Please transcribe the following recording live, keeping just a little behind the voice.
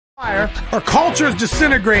Our culture is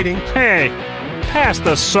disintegrating. Hey, pass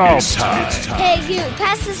the salt. It's time. Hey, you,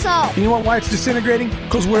 pass the salt. You know what, why it's disintegrating?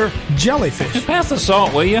 Because we're jellyfish. Pass the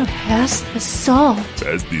salt, will you? Pass the salt.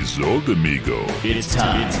 Pass the salt, amigo. It's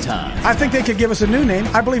time. I think they could give us a new name.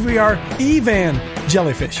 I believe we are Evan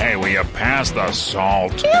jellyfish. Hey, will you pass the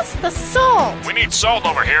salt? Pass the salt. We need salt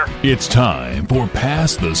over here. It's time for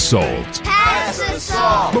Pass the Salt. Pass the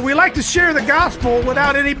salt. But we like to share the gospel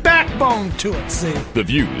without any backbone to it, see? The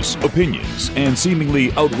views, opinions, and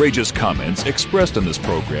seemingly outrageous comments expressed in this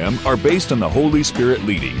program are based on the Holy Spirit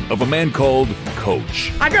leading of a man called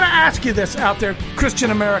Coach. I gotta ask you this out there,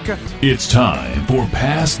 Christian America. It's time for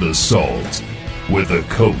Pass the Salt with the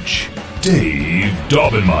Coach, Dave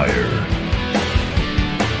Daubenmire.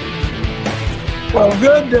 Well,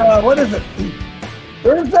 good. What is it?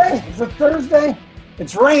 Thursday? Is it Thursday?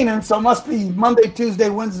 It's raining, so it must be Monday, Tuesday,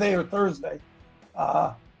 Wednesday, or Thursday.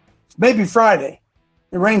 Maybe Friday.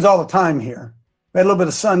 It rains all the time here. We had a little bit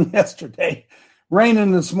of sun yesterday.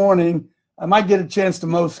 Raining this morning. I might get a chance to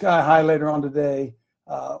mow sky high later on today.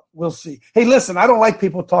 We'll see. Hey, listen, I don't like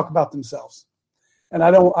people talk about themselves, and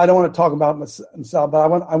I don't want to talk about myself.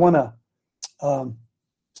 But I want to.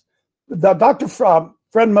 Dr.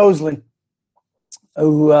 Fred Mosley,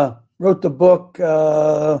 who wrote the book.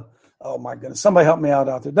 Oh my goodness! Somebody help me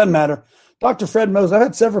out there. Doesn't matter. Dr. Fred Mosley. I've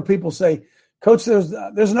had several people say, "Coach, there's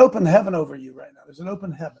an open heaven over you right now. There's an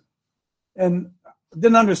open heaven," and I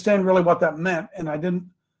didn't understand really what that meant, and I didn't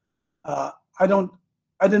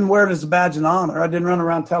wear it as a badge of honor. I didn't run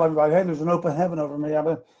around and tell everybody, "Hey, there's an open heaven over me."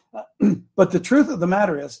 But the truth of the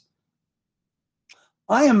matter is,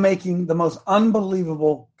 I am making the most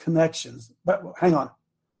unbelievable connections. But hang on,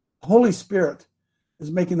 the Holy Spirit is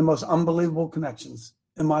making the most unbelievable connections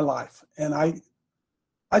in my life, and I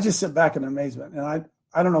just sit back in amazement, and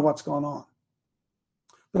I don't know what's going on,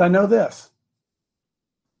 but I know this: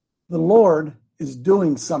 the Lord is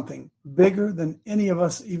doing something bigger than any of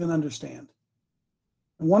us even understand.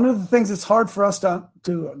 And one of the things that's hard for us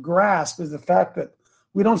to grasp is the fact that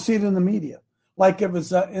we don't see it in the media. Like it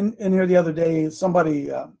was in here the other day,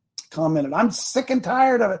 somebody commented, "I'm sick and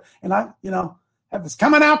tired of it." And it's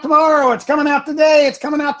coming out tomorrow. It's coming out today. It's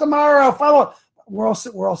coming out tomorrow. Follow. We're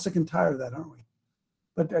all sick and tired of that, aren't we?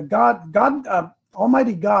 But God,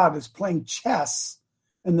 Almighty God is playing chess,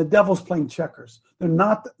 and the devil's playing checkers. They're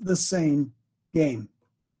not the same game.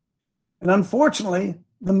 And unfortunately,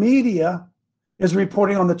 the media is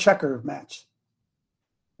reporting on the checker match.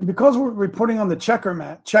 And because we're reporting on the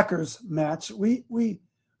checkers match, we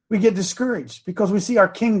get discouraged because we see our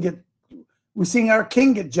king get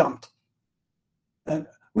jumped. And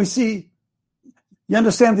we see, you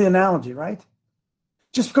understand the analogy, right?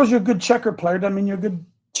 Just because you're a good checker player doesn't mean you're a good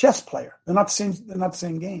chess player. They're not the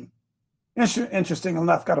same game. Interesting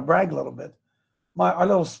enough, got to brag a little bit. Our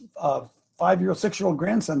little 5-year-old, 6-year-old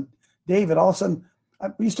grandson, David, all of a sudden,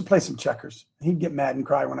 we used to play some checkers. He'd get mad and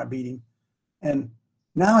cry when I beat him. And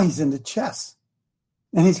now he's into chess.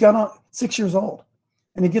 And he's got on 6 years old.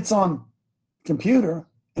 And he gets on computer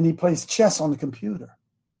and he plays chess on the computer.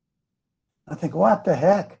 I think, what the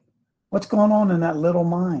heck? What's going on in that little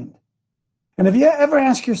mind? And if you ever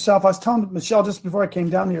ask yourself, I was telling Michelle just before I came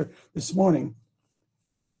down here this morning,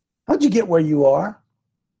 how'd you get where you are?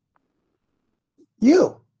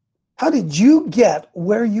 You. How did you get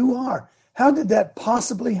where you are? How did that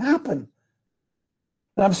possibly happen?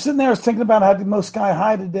 And I'm sitting there, I was thinking about how to mow sky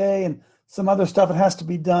high today and some other stuff that has to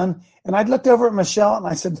be done. And I looked over at Michelle and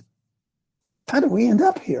I said, how did we end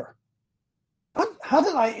up here? How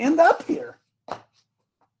did I end up here?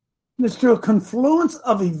 And it's through a confluence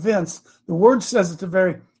of events. The word says it's the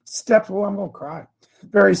very steps, I'm going to cry.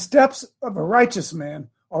 Very steps of a righteous man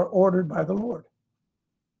are ordered by the Lord.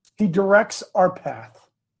 He directs our path.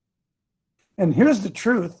 And here's the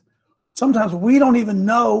truth. Sometimes we don't even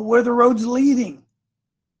know where the road's leading.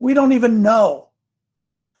 We don't even know.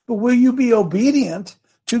 But will you be obedient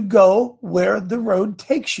to go where the road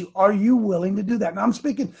takes you? Are you willing to do that? Now, I'm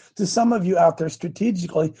speaking to some of you out there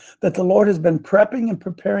strategically that the Lord has been prepping and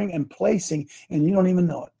preparing and placing, and you don't even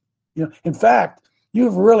know it. In fact,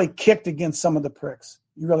 you've really kicked against some of the pricks.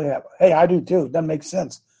 You really have. Hey, I do too. It doesn't make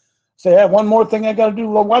sense. Say, hey, one more thing I got to do.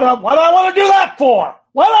 Well, what do I want to do that for?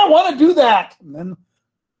 Why do I want to do that? And then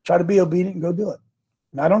try to be obedient and go do it.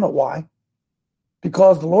 And I don't know why.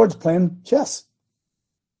 Because the Lord's playing chess.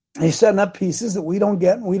 He's setting up pieces that we don't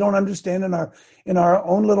get and we don't understand in our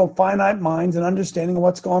own little finite minds and understanding of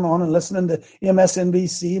what's going on and listening to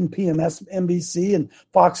MSNBC and PMSNBC and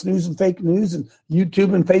Fox News and fake news and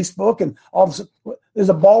YouTube and Facebook and all this. There's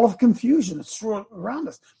a ball of confusion that's around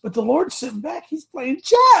us. But the Lord's sitting back. He's playing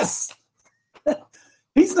chess.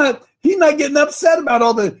 He's not getting upset about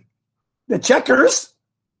all the The checkers.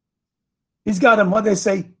 He's got them, what they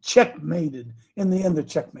say, checkmated. In the end, they're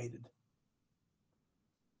checkmated.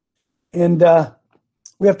 And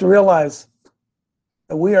we have to realize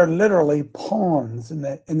that we are literally pawns in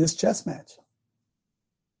this chess match.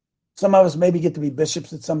 Some of us maybe get to be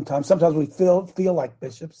bishops at some time. Sometimes we feel like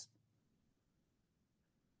bishops.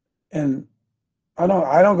 And I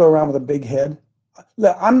don't go around with a big head.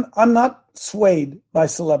 Look, I'm not swayed by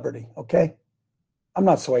celebrity, okay? I'm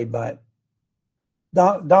not swayed by it.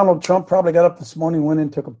 Donald Trump probably got up this morning, went in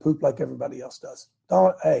and took a poop like everybody else does.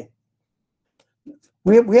 Hey,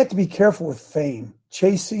 we have to be careful with fame,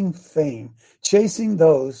 chasing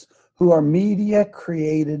those who are media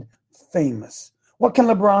created famous. What can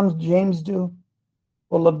LeBron James do?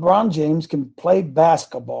 Well, LeBron James can play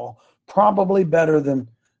basketball probably better than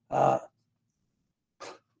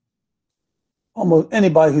almost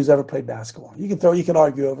anybody who's ever played basketball. You can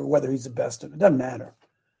argue over whether he's the best. It doesn't matter.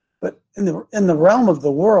 But in the realm of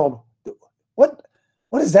the world, what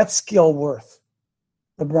is that skill worth?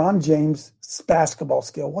 LeBron James' basketball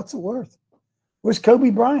skill, what's it worth? Where's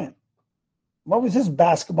Kobe Bryant? What was his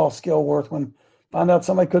basketball skill worth when found out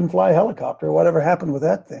somebody couldn't fly a helicopter or whatever happened with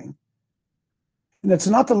that thing? And it's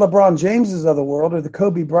not the LeBron Jameses of the world or the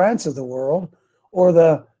Kobe Bryants of the world or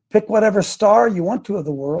the pick whatever star you want to of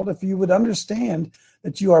the world. If you would understand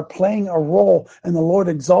that you are playing a role and the Lord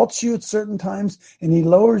exalts you at certain times and he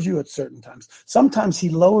lowers you at certain times. Sometimes he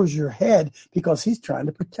lowers your head because he's trying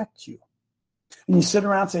to protect you. And you sit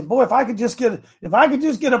around and say, boy, if I could just get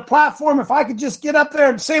a platform, if I could just get up there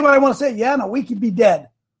and say what I want to say, yeah, no, we could be dead.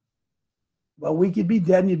 Well, we could be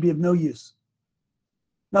dead and you'd be of no use.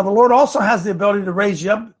 Now, the Lord also has the ability to raise you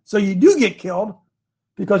up so you do get killed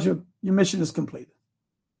because your mission is completed.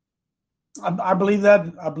 I believe that.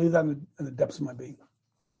 I believe that in the depths of my being.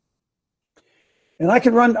 And I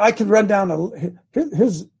could run down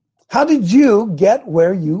here's how did you get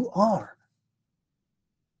where you are?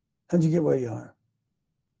 How did you get where you are?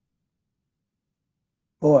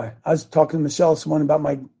 Boy, I was talking to Michelle this morning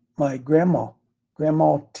about my grandma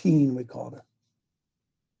Teen, we called her.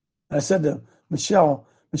 And I said to Michelle,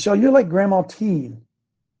 you're like Grandma Teen.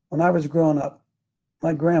 When I was growing up,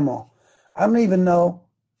 my grandma, I don't even know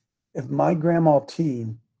if my Grandma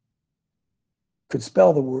Teen could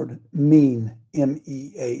spell the word mean,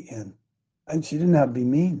 M-E-A-N. And she didn't have to be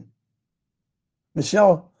mean.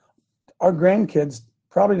 Michelle, our grandkids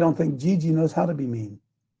probably don't think Gigi knows how to be mean.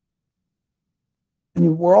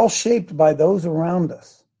 And we're all shaped by those around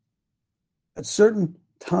us. At certain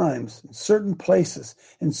times, in certain places,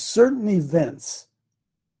 in certain events,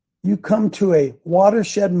 you come to a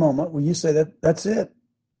watershed moment where you say that's it.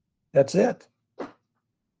 That's it.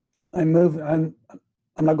 I'm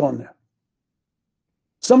not going there.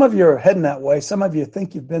 Some of you are heading that way. Some of you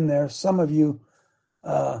think you've been there. Some of you,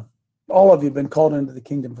 all of you have been called into the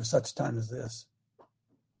kingdom for such time as this.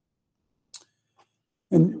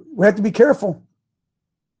 And we have to be careful.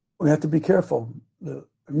 We have to be careful.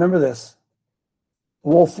 Remember this. The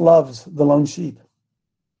wolf loves the lone sheep.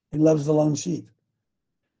 He loves the lone sheep.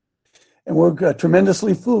 And we're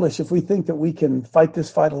tremendously foolish if we think that we can fight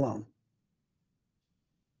this fight alone.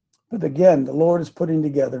 But again, the Lord is putting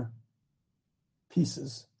together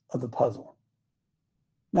pieces of the puzzle.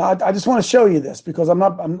 Now, I just want to show you this because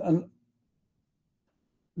the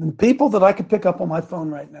people that I could pick up on my phone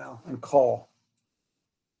right now and call,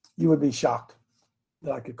 you would be shocked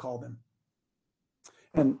that I could call them.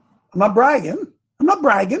 And I'm not bragging.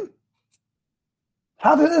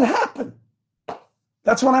 How did it happen?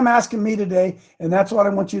 That's what I'm asking me today, and that's what I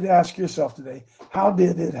want you to ask yourself today. How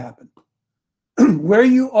did it happen? Where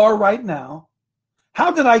you are right now,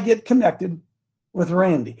 how did I get connected with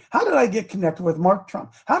Randy? How did I get connected with Mark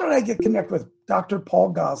Trump? How did I get connected with Dr. Paul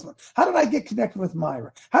Goslin? How did I get connected with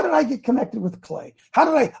Myra? How did I get connected with Clay? How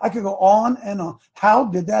did I could go on and on. How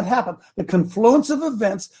did that happen? The confluence of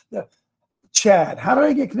events, Chad. How did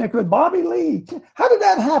I get connected with Bobby Lee? How did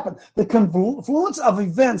that happen? The confluence of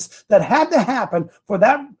events that had to happen for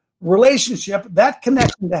that relationship, that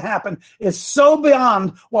connection to happen is so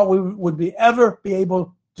beyond what we would ever be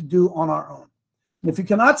able to do on our own. And if you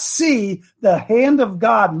cannot see the hand of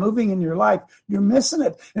God moving in your life, you're missing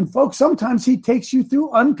it. And folks, sometimes he takes you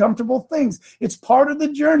through uncomfortable things. It's part of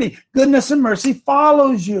the journey. Goodness and mercy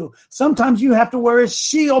follows you. Sometimes you have to wear a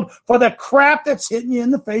shield for the crap that's hitting you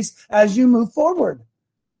in the face as you move forward.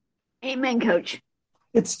 Amen, Coach.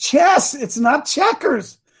 It's chess. It's not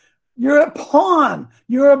checkers. You're a pawn.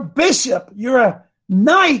 You're a bishop. You're a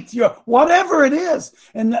knight. You're whatever it is.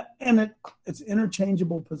 And it's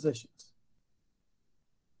interchangeable positions.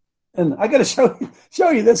 And I got to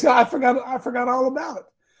show you this guy. I forgot all about it.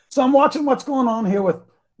 So I'm watching what's going on here with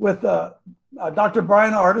with Dr.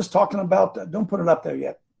 Brian Ardis talking about, don't put it up there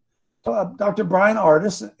yet, Dr. Brian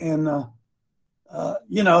Ardis and, the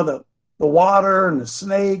water and the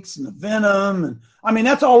snakes and the venom. And I mean,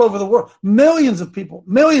 that's all over the world. Millions of people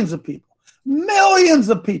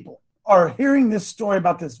are hearing this story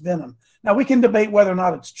about this venom. Now, we can debate whether or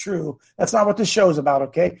not it's true. That's not what the show's about,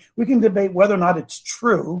 okay? We can debate whether or not it's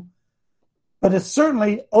true, but it's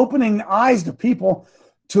certainly opening eyes to people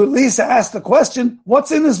to at least ask the question,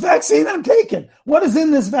 what's in this vaccine I'm taking? What is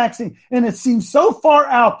in this vaccine? And it seems so far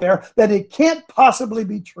out there that it can't possibly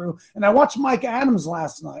be true. And I watched Mike Adams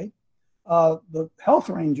last night, the health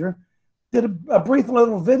ranger, did a brief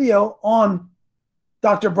little video on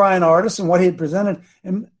Dr. Brian Ardis and what he had presented.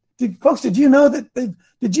 And did you know that the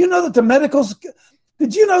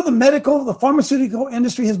pharmaceutical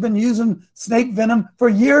industry has been using snake venom for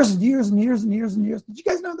years and years and years and years and years? Did you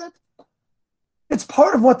guys know that? It's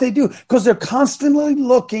part of what they do because they're constantly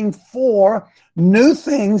looking for new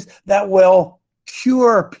things that will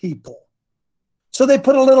cure people. So they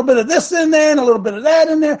put a little bit of this in there and a little bit of that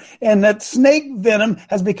in there, and that snake venom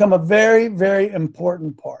has become a very, very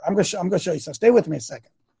important part. I'm going to show you something. Stay with me a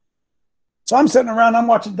second. So I'm sitting around, I'm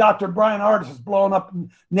watching Dr. Brian Ardis is blowing up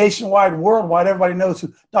nationwide, worldwide. Everybody knows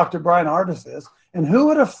who Dr. Brian Ardis is. And who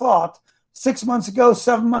would have thought 6 months ago,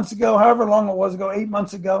 7 months ago, however long it was ago, 8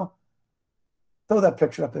 months ago? Throw that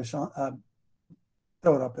picture up there, Sean.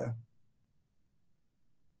 Throw it up there.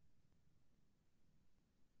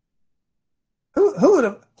 Who would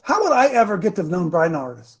have? How would I ever get to have known Brian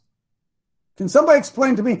Ardis? Can somebody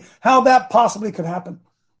explain to me how that possibly could happen?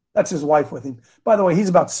 That's his wife with him. By the way, he's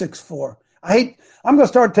about 6'4". I'm going to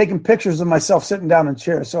start taking pictures of myself sitting down in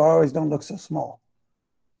chairs so I always don't look so small.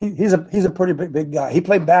 He's a pretty big guy. He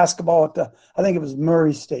played basketball at I think it was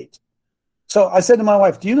Murray State. So I said to my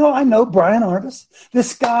wife, do you know I know Brian Ardis?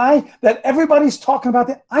 This guy that everybody's talking about,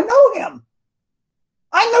 I know him.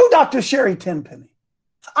 I know Dr. Sherry Tenpenny.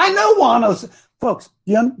 I know Juanos. Folks,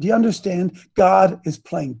 do you understand? God is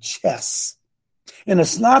playing chess. And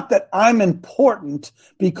it's not that I'm important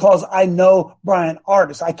because I know Brian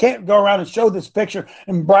Ardis. I can't go around and show this picture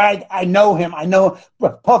and brag. I know him. I know him.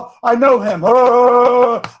 I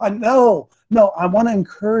know. No, I want to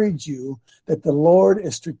encourage you that the Lord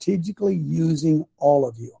is strategically using all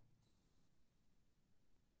of you.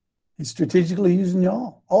 He's strategically using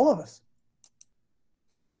y'all, all of us.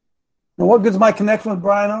 Now, what good's my connection with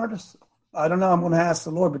Brian Ardis? I don't know. I'm going to ask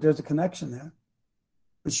the Lord, but there's a connection there,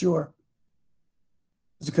 for sure.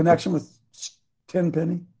 There's a connection with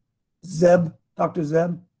Tenpenny, Zeb, Dr.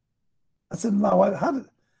 Zeb. I said to my wife,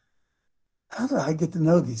 how did I get to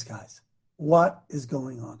know these guys? What is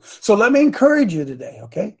going on? So let me encourage you today,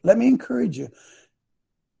 okay? Let me encourage you.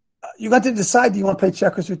 You got to decide, do you want to play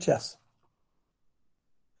checkers or chess?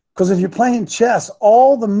 Because if you're playing chess,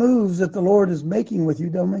 all the moves that the Lord is making with you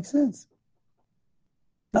don't make sense.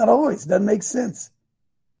 Not always. Doesn't make sense.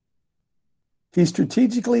 He's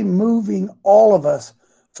strategically moving all of us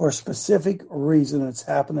for a specific reason. It's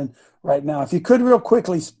happening right now. If you could real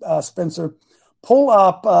quickly, Spencer, pull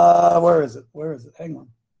up, where is it? Hang on.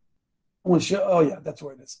 I want to show, oh yeah, that's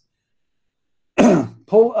where it is.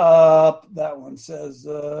 Pull up, that one says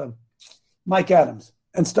Mike Adams,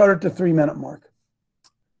 and start at the 3-minute mark.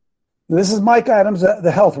 This is Mike Adams,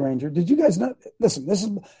 the health ranger. Did you guys know? Listen, this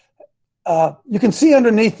is, you can see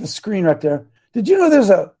underneath the screen right there. Did you know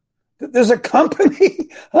there's a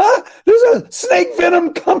company? Huh? There's a snake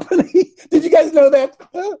venom company. Did you guys know that?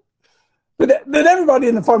 Huh? Did everybody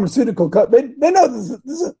in the pharmaceutical company, they know this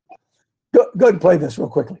is go ahead and play this real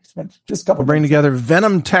quickly. Just a couple. We'll bring together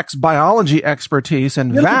Venom Tech's biology expertise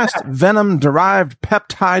and vast venom-derived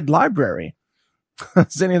peptide library.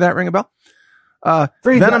 Does any of that ring a bell?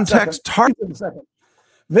 Venom Tech's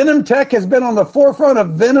Venom Tech has been on the forefront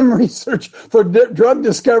of venom research for drug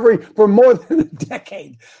discovery for more than a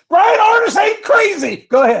decade. Brian Ardis ain't crazy.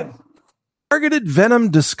 Go ahead. Targeted Venom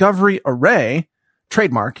Discovery Array,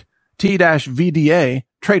 trademark, T-VDA,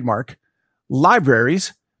 trademark,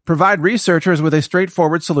 libraries provide researchers with a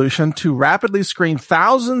straightforward solution to rapidly screen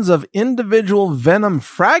thousands of individual venom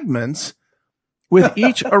fragments, with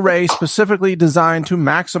each array specifically designed to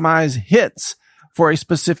maximize hits for a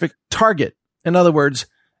specific target. In other words,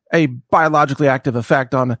 a biologically active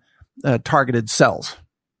effect on targeted cells,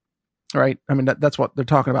 right? I mean, that's what they're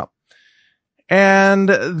talking about. And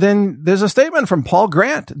then there's a statement from Paul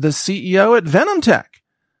Grant, the CEO at Venom Tech.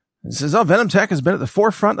 It says, Venom Tech has been at the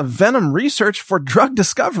forefront of venom research for drug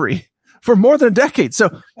discovery for more than a decade.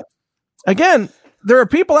 So again, there are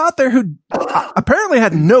people out there who apparently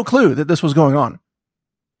had no clue that this was going on,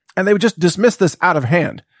 and they would just dismiss this out of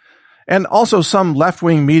hand. And also some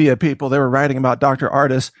left-wing media people, they were writing about Dr.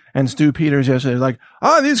 Ardis and Stu Peters yesterday, like,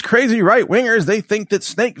 these crazy right-wingers, they think that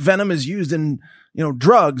snake venom is used in,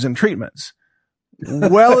 drugs and treatments.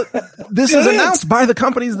 Well, this is announced by the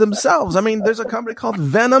companies themselves. I mean, there's a company called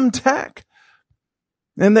Venom Tech,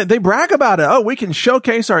 and they brag about it. We can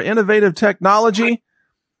showcase our innovative technology,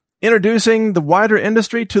 introducing the wider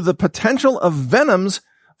industry to the potential of venoms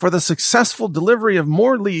for the successful delivery of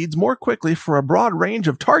more leads more quickly for a broad range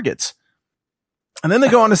of targets. And then they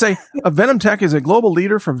go on to say, Venom Tech is a global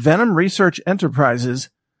leader for venom research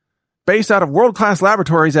enterprises based out of world-class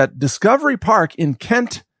laboratories at Discovery Park in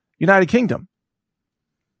Kent, United Kingdom.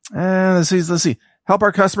 And let's see. Help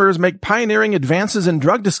our customers make pioneering advances in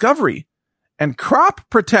drug discovery and crop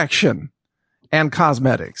protection and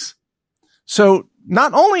cosmetics. So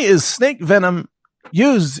not only is snake venom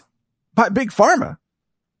used by Big Pharma,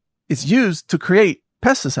 it's used to create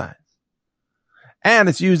pesticides, and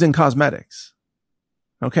it's used in cosmetics.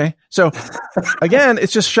 Okay. So again,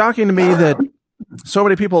 it's just shocking to me that so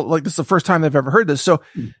many people, like, this is the first time they've ever heard this. So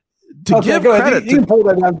to give credit, you can pull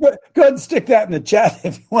that down. Go ahead and stick that in the chat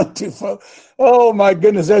if you want to, folks. Oh my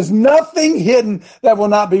goodness, there's nothing hidden that will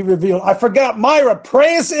not be revealed. I forgot, Myra,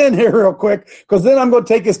 pray us in here real quick, because then I'm going to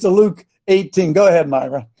take us to Luke 18. Go ahead,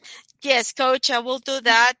 Myra. Yes, Coach, I will do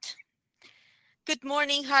that. Good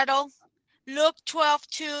morning, Harold. Luke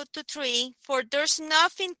 12:2-3. For there's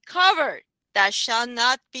nothing covered that shall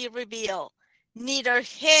not be revealed, neither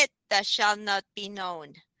hid that shall not be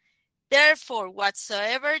known. Therefore,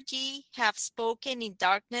 whatsoever ye have spoken in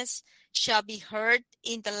darkness shall be heard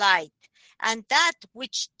in the light, and that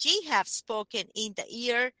which ye have spoken in the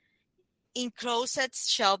ear in closets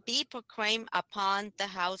shall be proclaimed upon the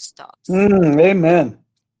housetops. Amen.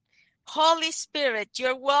 Holy Spirit,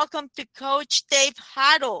 you're welcome to Coach Dave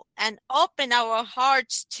Haddle and open our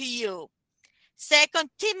hearts to you. 2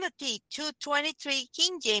 Timothy 2:23,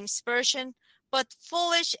 King James Version, but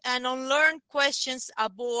foolish and unlearned questions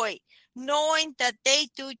avoid, knowing that they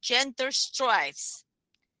do gender strifes.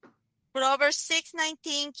 Proverbs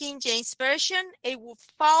 6:19, King James Version, a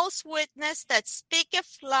false witness that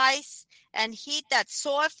speaketh lies, and he that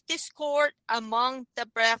soweth discord among the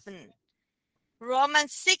brethren.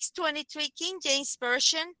 Romans 6:23, King James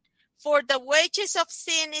Version, for the wages of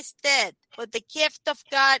sin is death, but the gift of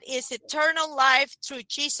God is eternal life through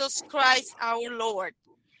Jesus Christ our Lord.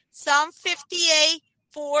 Psalm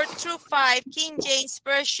 58:4-5, King James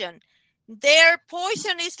Version, their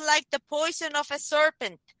poison is like the poison of a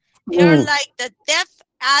serpent. They are like the deaf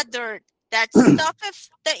adder that stoppeth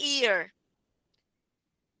the ear,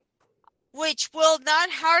 which will not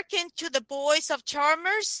hearken to the voice of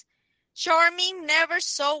charmers, charming never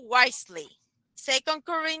so wisely. 2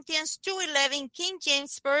 Corinthians 2:11, King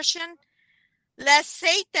James Version, lest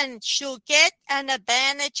Satan should get an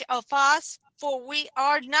advantage of us, for we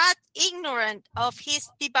are not ignorant of his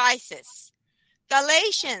devices.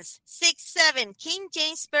 Galatians 6:7, King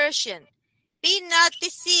James Version, be not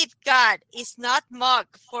deceived, God is not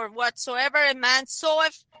mocked, for whatsoever a man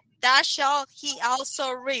soweth, that shall he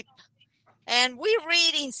also reap. And we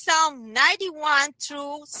read in Psalm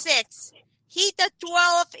 91-6, he that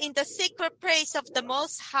dwelleth in the secret place of the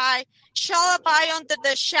Most High shall abide under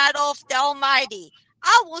the shadow of the Almighty.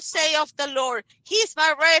 I will say of the Lord, he is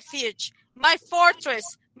my refuge, my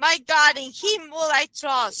fortress, my God, in him will I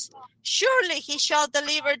trust. Surely he shall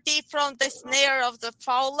deliver thee from the snare of the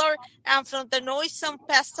fowler and from the noisome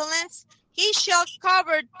pestilence. He shall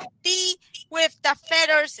cover thee with the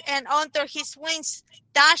feathers, and under his wings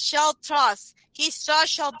thou shalt trust. His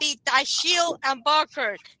trust shall be thy shield and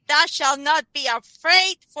buckler. Thou shalt not be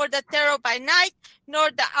afraid for the terror by night, nor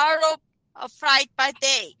the arrow of fright by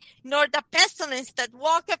day, nor the pestilence that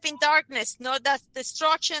walketh in darkness, nor the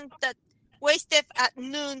destruction that wasteth at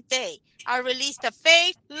noonday. I release the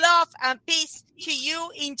faith, love, and peace to you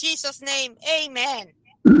in Jesus' name. Amen.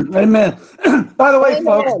 Amen. By the way,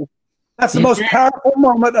 folks, that's the most powerful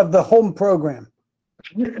moment of the whole program.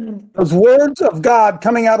 Those words of God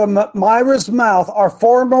coming out of Myra's mouth are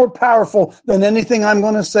far more powerful than anything I'm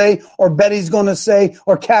going to say, or Betty's going to say,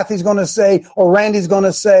 or Kathy's going to say, or Randy's going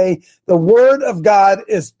to say. The word of God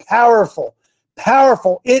is powerful.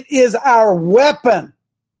 Powerful. It is our weapon.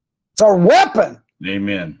 It's our weapon.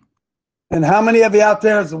 Amen. And how many of you out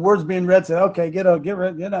there, as the words being read, said, "Okay, get over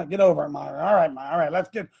it, Myra. All right, Myra. All right, let's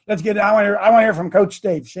get. I want to hear from Coach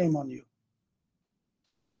Dave. Shame on you.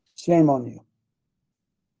 Shame on you.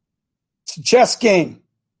 It's a chess game.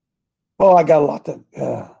 Oh, I got a lot to.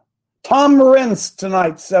 Tom Marentz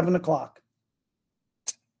tonight, 7:00.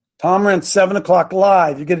 Tom Marentz, 7:00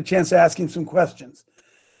 live. You get a chance to ask him some questions.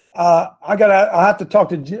 I have to talk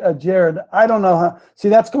to Jared. I don't know how. See,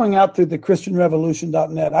 that's going out through the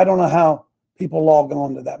ChristianRevolution.net. I don't know how people log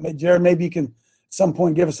on to that. Jared, maybe you can at some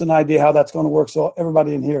point give us an idea how that's going to work, so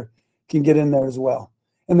everybody in here can get in there as well.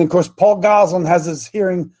 And then, of course, Paul Goslin has his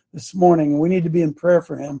hearing this morning, and we need to be in prayer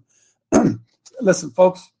for him. Listen,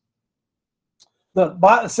 folks.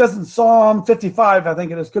 It says in Psalm 55, I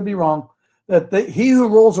think it is, could be wrong, that he who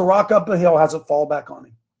rolls a rock up a hill has it fall back on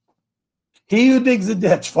him. He who digs a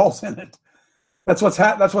ditch falls in it. That's what's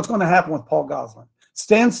going to happen with Paul Goslin.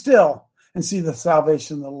 Stand still and see the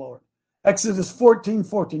salvation of the Lord. Exodus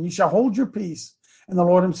 14:14. You shall hold your peace, and the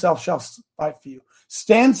Lord himself shall fight for you.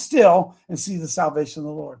 Stand still and see the salvation of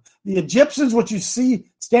the Lord. The Egyptians, which you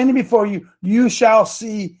see standing before you, you shall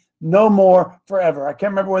see no more forever. I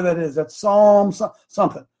can't remember where that is. That's Psalm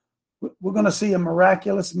something. We're going to see a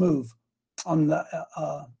miraculous move on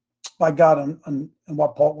the by God and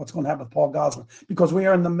what's going to happen with Paul Goslin, because we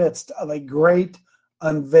are in the midst of a great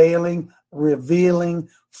unveiling, revealing.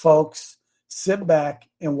 Folks, sit back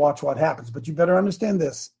and watch what happens. But you better understand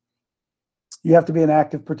this. You have to be an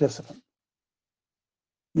active participant.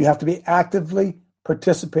 You have to be actively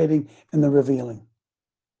participating in the revealing.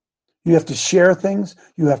 You have to share things.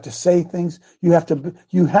 You have to say things. You have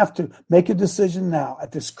to make a decision now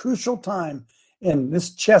at this crucial time in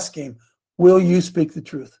this chess game. Will you speak the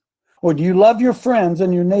truth? Or do you love your friends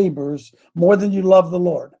and your neighbors more than you love the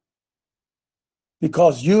Lord?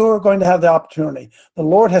 Because you are going to have the opportunity. The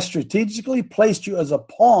Lord has strategically placed you as a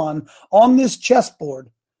pawn on this chessboard,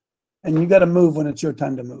 and you got to move when it's your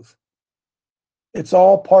time to move. It's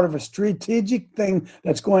all part of a strategic thing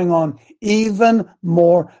that's going on even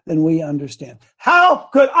more than we understand. How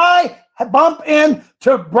could I bump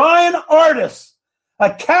into Brian Ardis,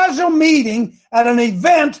 a casual meeting at an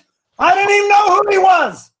event? I didn't even know who he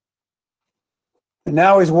was. And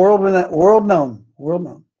now he's world known.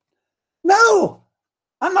 No,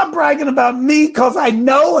 I'm not bragging about me because I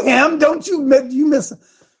know him. Don't you miss?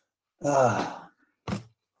 Don't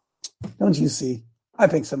you see? I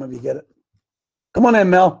think some of you get it. Come on in,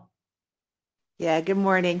 Mel. Yeah, good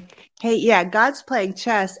morning. Hey, yeah, God's playing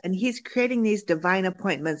chess, and he's creating these divine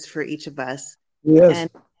appointments for each of us. Yes. And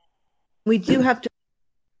we do have to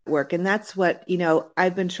work, and that's what,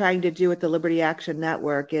 I've been trying to do with the Liberty Action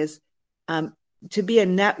Network is to be a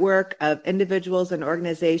network of individuals and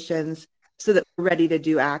organizations so that we're ready to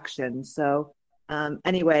do action. So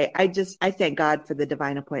anyway, I thank God for the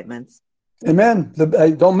divine appointments. Amen.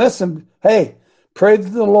 Don't miss them. Hey, pray that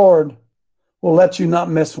the Lord will let you not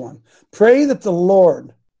miss one. Pray that the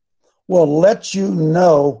Lord will let you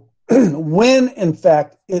know when, in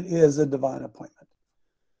fact, it is a divine appointment.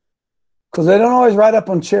 Because they don't always ride up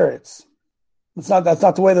on chariots. That's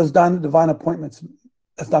not the way those divine appointments,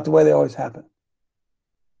 that's not the way they always happen.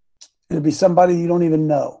 It'll be somebody you don't even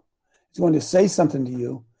know. He's going to say something to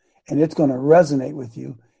you, and it's going to resonate with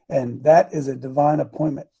you, and that is a divine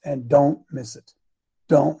appointment, and don't miss it.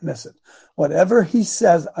 Don't miss it. Whatever he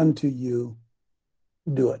says unto you,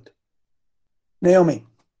 do it. Naomi.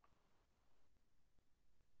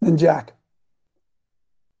 And Jack.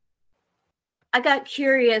 I got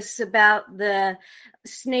curious about the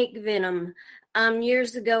snake venom.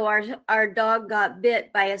 Years ago, our dog got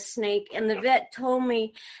bit by a snake, and the vet told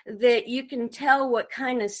me that you can tell what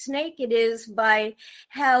kind of snake it is by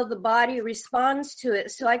how the body responds to it.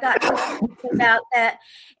 So I got curious about that,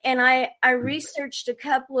 and I researched a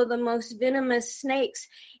couple of the most venomous snakes.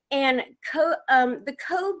 And the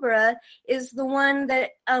cobra is the one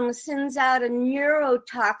that sends out a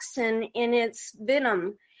neurotoxin in its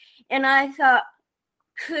venom. And I thought,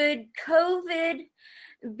 could COVID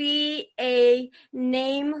be a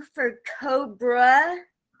name for cobra?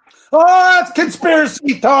 Oh, it's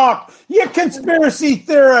conspiracy talk. You conspiracy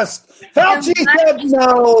theorist. Fauci said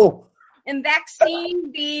no. And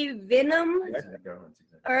vaccine be venom?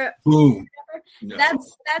 Or boom. No.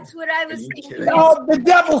 That's what I was thinking. No, the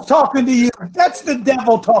devil's talking to you. That's the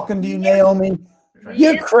devil talking to you, Naomi.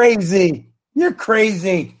 You're crazy. You're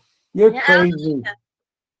crazy. You're crazy.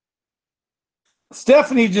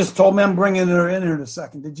 Stephanie just told me, I'm bringing her in here in a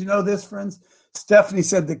second. Did you know this, friends? Stephanie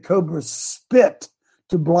said that cobras spit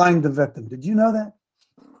to blind the victim. Did you know that?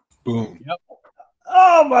 Boom. Yep.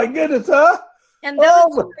 Oh, my goodness, huh? And those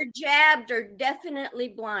who are jabbed are definitely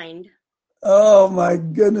blind. Oh, my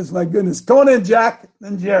goodness, my goodness. Come on in, Jack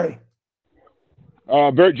and Jerry.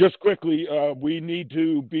 Just quickly, we need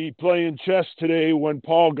to be playing chess today when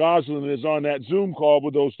Paul Goslin is on that Zoom call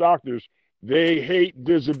with those doctors. They hate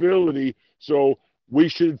visibility, so we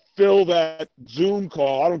should fill that Zoom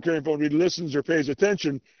call. I don't care if anybody listens or pays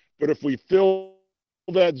attention, but if we fill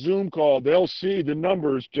that Zoom call, they'll see the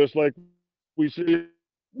numbers just like we see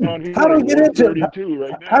on here. How do we get into it?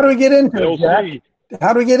 Right now. How do we get into it, Jack?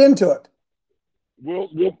 How do we get into it?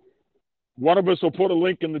 We'll one of us will put a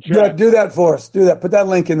link in the chat. Yeah, do that for us. Do that. Put that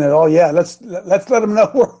link in there. Oh yeah, let's let them know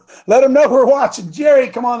we're watching. Jerry,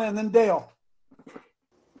 come on in, then Dale.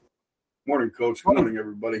 Morning, Coach. Good morning,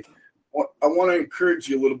 everybody. I want to encourage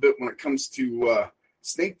you a little bit when it comes to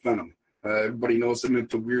snake venom. Everybody knows I'm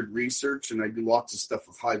into weird research, and I do lots of stuff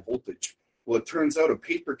with high voltage. Well, it turns out a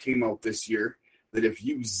paper came out this year that if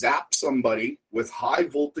you zap somebody with high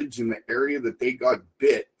voltage in the area that they got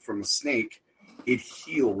bit from a snake, it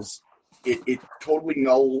heals. It totally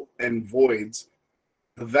null and voids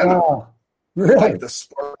the venom. Oh, really? Like the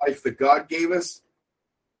spark life that God gave us.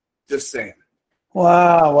 Just saying.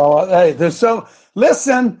 Wow. Well, hey,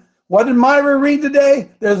 listen, what did Myra read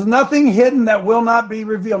today? There's nothing hidden that will not be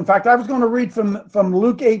revealed. In fact, I was going to read from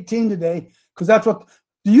Luke 18 today, because that's what,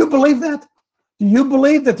 do you believe that? Do you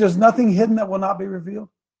believe that there's nothing hidden that will not be revealed?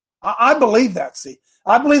 I believe that, see.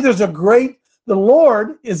 I believe there's the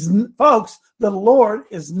Lord is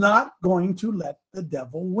not going to let the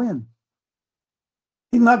devil win.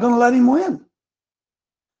 He's not going to let him win.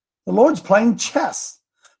 The Lord's playing chess.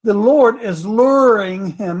 The Lord is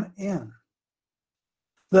luring him in.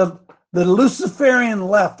 The Luciferian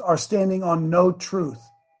left are standing on no truth.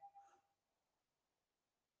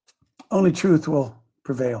 Only truth will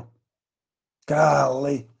prevail.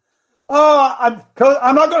 Golly. Oh, I'm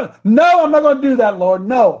not going to do that, Lord.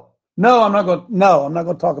 No, I'm not going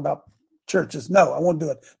to talk about churches. No, I won't do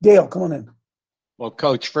it. Dale, come on in. Well,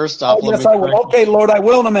 Coach, first off, yes, I will. Okay, Lord, I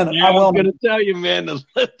will in a minute. Yeah, I'm going to tell you, man, the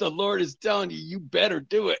Lord is telling you, you better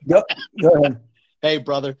do it. Yep. Go ahead. Hey,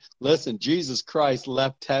 brother, listen, Jesus Christ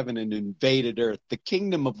left heaven and invaded earth. The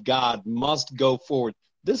kingdom of God must go forward.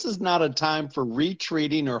 This is not a time for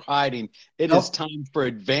retreating or hiding. It is time for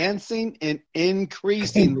advancing and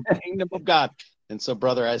increasing the kingdom of God. And so,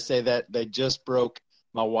 brother, I say that they just broke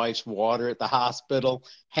my wife's water at the hospital.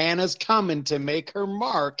 Hannah's coming to make her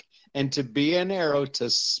mark and to be an arrow to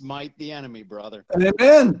smite the enemy, brother.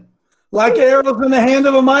 Amen. Like arrows in the hand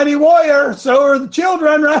of a mighty warrior, so are the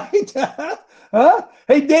children, right? Huh?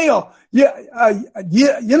 Hey, Dale,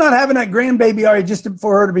 you're not having that grandbaby, are you, just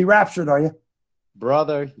for her to be raptured, are you?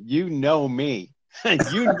 Brother, you know me.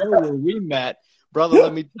 You know where we met. Brother,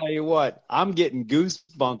 let me tell you what. I'm getting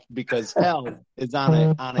goosebumps because hell is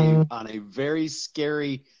on a very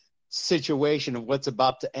scary situation of what's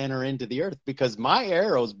about to enter into the earth, because my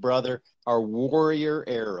arrows, brother, are warrior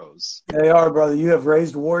arrows. They are, brother. You have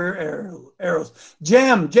raised warrior arrows.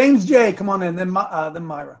 James J., come on in, then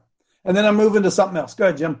Myra. And then I'm moving to something else. Go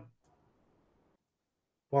ahead, Jim.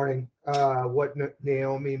 Morning. What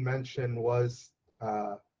Naomi mentioned was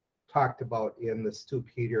talked about in the Stu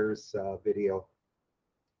Peters video.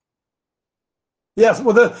 Yes,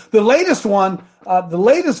 well, the latest one, the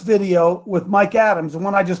latest video with Mike Adams, the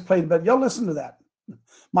one I just played, but y'all listen to that.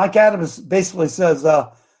 Mike Adams basically says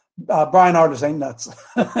Brian Ardis ain't nuts.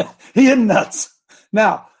 He ain't nuts.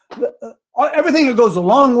 Now, everything that goes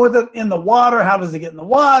along with it, in the water, how does it get in the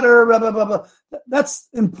water, blah, blah, blah, blah. That's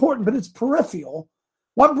important, but it's peripheral.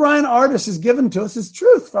 What Brian Ardis has given to us is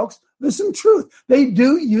truth, folks. There's some truth. They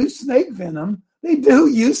do use snake venom.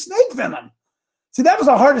 See, that was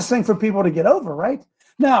the hardest thing for people to get over, right?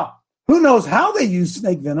 Now, who knows how they use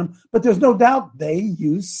snake venom, but there's no doubt they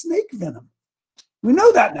use snake venom. We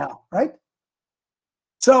know that now, right?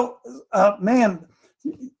 So, man,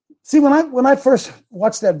 see, when I first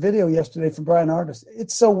watched that video yesterday from Brian Ardis,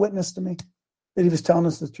 it so witnessed to me that he was telling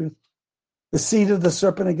us the truth. The seed of the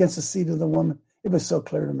serpent against the seed of the woman. It was so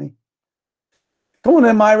clear to me. Come on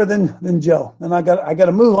in, Myra, then Joe. Then I got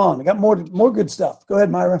to move on. I got more good stuff. Go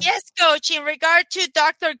ahead, Myra. Yes, Coach. In regard to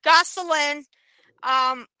Dr. Gosselin,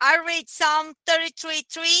 I read Psalm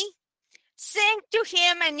 33:3. Sing to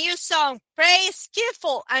him a new song. Praise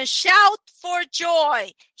skillful and shout for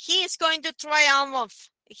joy. He is going to triumph.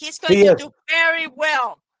 He's going to do very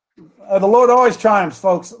well. The Lord always triumphs,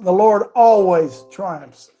 folks. The Lord always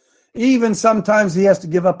triumphs. Even sometimes he has to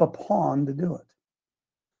give up a pawn to do it.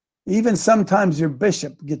 Even sometimes your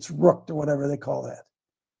bishop gets rooked or whatever they call that.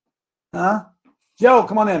 Huh? Joe,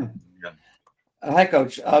 come on in. Hi,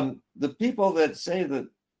 Coach. The people that say that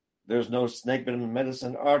there's no snake venom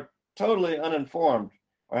medicine are totally uninformed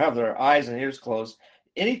or have their eyes and ears closed.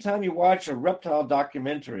 Anytime you watch a reptile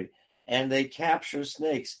documentary and they capture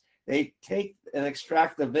snakes, they take and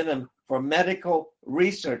extract the venom for medical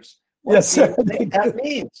research. Yes, sir. That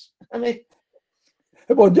means. I mean,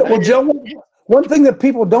 well, Joe, one thing that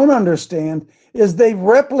people don't understand is they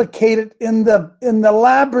replicate it in the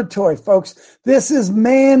laboratory, folks. This is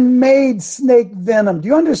man-made snake venom. Do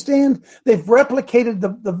you understand? They've replicated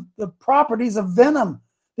the properties of venom.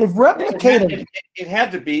 They've replicated. It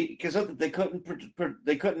had to be because they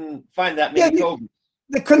couldn't find that many cobras.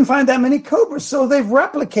 They couldn't find that many cobras, so they've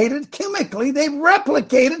replicated chemically. They've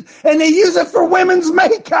replicated, and they use it for women's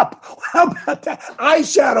makeup. How about that?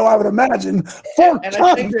 Eyeshadow, I would imagine. 4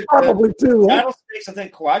 tons probably too. Rattlesnakes, I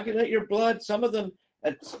think, coagulate your blood. Some of them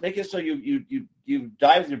make it so you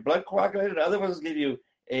die with your blood coagulated. Other ones give you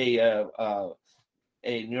a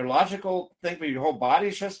neurological thing where your whole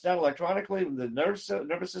body shuts down electronically with the nervous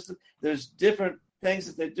system. There's different things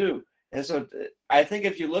that they do. And so I think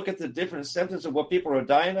if you look at the different symptoms of what people are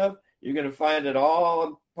dying of, you're going to find it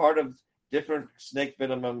all part of different snake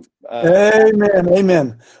venom.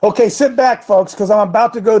 Amen. Okay, sit back, folks, because I'm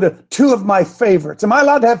about to go to 2 of my favorites. Am I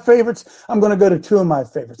allowed to have favorites? I'm going to go to 2 of my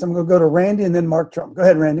favorites. I'm going to go to Randy and then Mark Trump. Go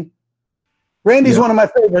ahead, Randy. Randy's one of my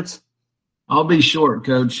favorites. I'll be short,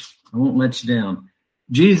 Coach. I won't let you down.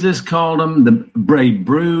 Jesus called them the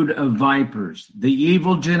brood of vipers, the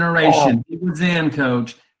evil generation he was in,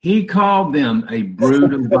 Coach. He called them a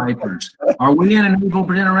brood of vipers. Are we in an evil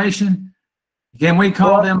generation? Can we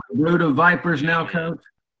call them a brood of vipers now, Coach?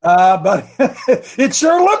 But it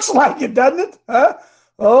sure looks like it, doesn't it? Huh?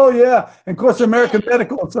 Oh, yeah. And, of course, American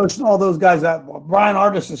Medical Association, all those guys. Brian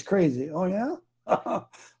Ardis is crazy. Oh, yeah?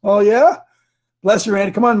 Oh, yeah? Bless you,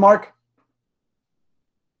 Randy. Come on, Mark.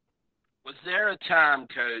 Was there a time,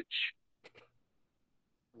 Coach,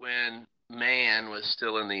 when man was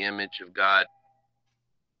still in the image of God?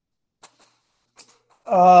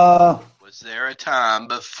 Was there a time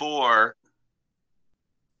before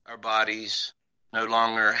our bodies no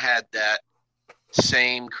longer had that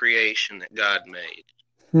same creation that God made?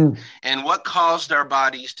 And what caused our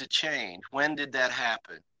bodies to change? When did that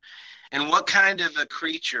happen? And what kind of a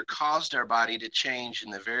creature caused our body to change in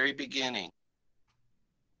the very beginning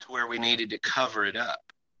to where we needed to cover it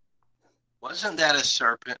up? Wasn't that a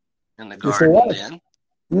serpent in the garden then?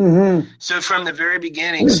 Mm-hmm. So from the very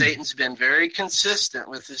beginning, Satan's been very consistent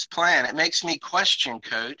with his plan. It makes me question,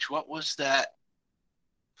 Coach, what was that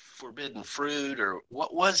forbidden fruit, or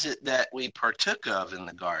what was it that we partook of in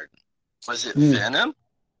the garden? Was it venom?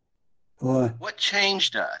 Boy. What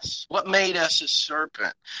changed us? What made us a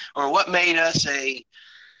serpent? Or what made us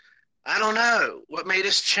I don't know, what made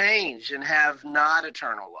us change and have not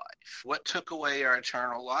eternal life? What took away our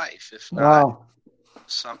eternal life, if not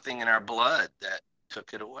something in our blood that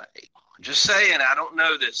took it away? Just saying, I don't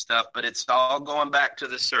know this stuff, but it's all going back to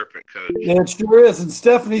the serpent, Coach. It sure is. And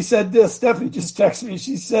Stephanie said this. Stephanie just texted me.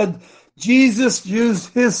 She said, Jesus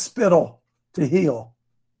used his spittle to heal.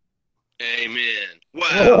 Amen.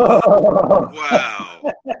 Wow.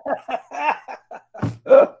 Wow.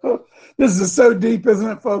 This is so deep, isn't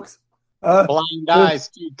it, folks? Blind eyes,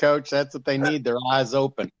 too, Coach. That's what they need. Their eyes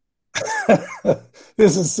open.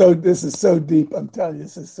 This is so deep. I'm telling you,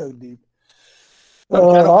 this is so deep.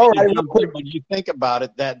 All right. When you think about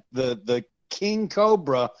it, that the king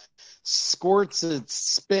cobra squirts its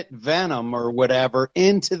spit venom or whatever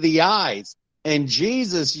into the eyes, and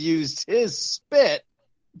Jesus used his spit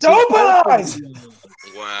to open eyes.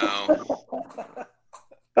 Wow.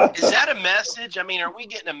 Is that a message? I mean, are we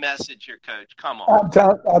getting a message here, Coach? Come on.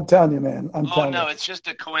 I'm telling you, man. It's just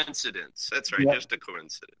a coincidence. That's right, just a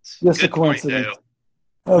coincidence. Just a coincidence.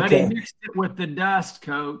 Point, okay. But he mixed it with the dust,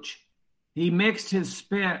 Coach. He mixed his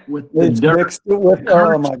spit with the dirt. Mixed it with,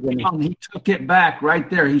 oh, my goodness. He took it back right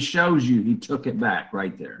there. He shows you he took it back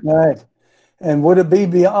right there. Right. And would it be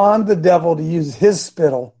beyond the devil to use his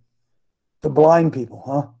spittle to blind people,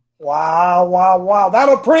 huh? Wow.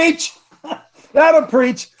 That'll preach. That'll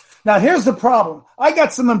preach. Now, here's the problem. I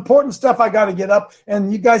got some important stuff I got to get up,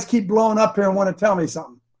 and you guys keep blowing up here and want to tell me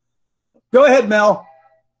something. Go ahead, Mel.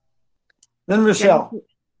 Then Rochelle.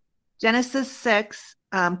 Genesis 6,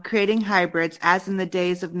 creating hybrids, as in the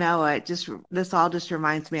days of Noah. This all just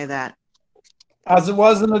reminds me of that. As it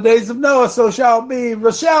was in the days of Noah, so shall it be.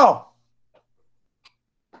 Rochelle.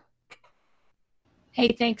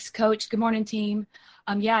 Hey, thanks, Coach. Good morning, team.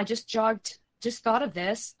 I just thought of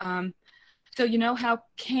this. So you know how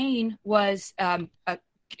Cain was a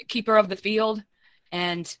keeper of the field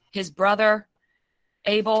and his brother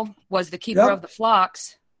Abel was the keeper of the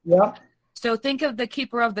flocks? Yeah. So think of the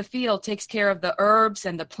keeper of the field takes care of the herbs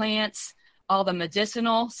and the plants, all the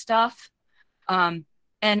medicinal stuff. And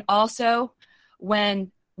also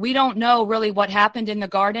when we don't know really what happened in the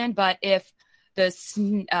garden, but if the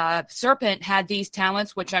serpent had these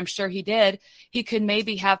talents, which I'm sure he did, he could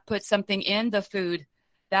maybe have put something in the food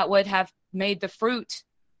that would have made the fruit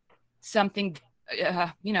something,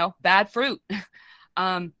 bad fruit.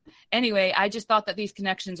 Anyway, I just thought that these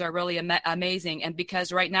connections are really amazing. And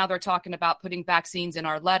because right now they're talking about putting vaccines in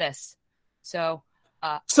our lettuce. So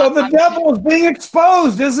So the devil is being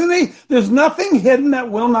exposed, isn't he? There's nothing hidden that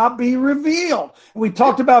will not be revealed. And we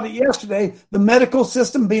talked about it yesterday, the medical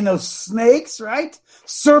system being those snakes, right?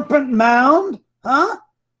 Serpent mound,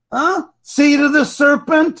 seed of the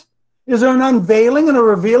serpent. Is there an unveiling and a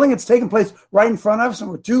revealing? It's taking place right in front of us, and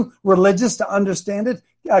we're too religious to understand it.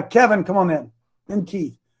 Kevin, come on in. And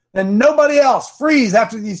Keith. And nobody else. Freeze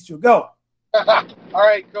after these two. Go. All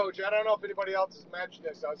right, Coach. I don't know if anybody else has mentioned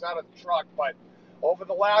this. I was out of the truck, but over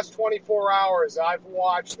the last 24 hours, I've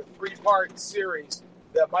watched the 3-part series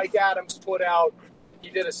that Mike Adams put out. He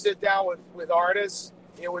did a sit-down with artists.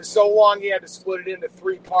 It was so long he had to split it into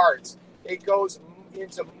 3 parts. It goes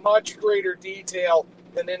into much greater detail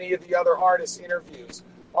than any of the other artists' interviews.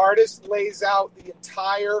 Artist lays out the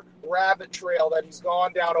entire rabbit trail that he's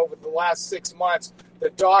gone down over the last 6 months. The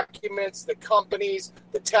documents, the companies,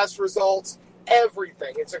 the test results,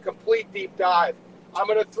 everything. It's a complete deep dive. I'm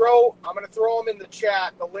gonna throw them in the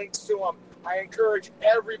chat, the links to them. I encourage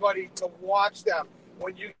everybody to watch them.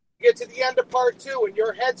 When you get to the end of part 2 and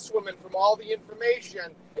your head's swimming from all the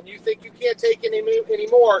information and you think you can't take any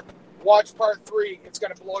more, watch part 3. It's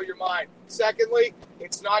going to blow your mind. Secondly,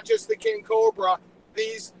 it's not just the king cobra.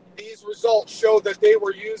 These results show that they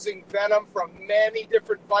were using venom from many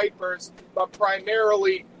different vipers, but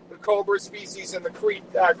primarily the cobra species and the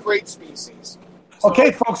crate species.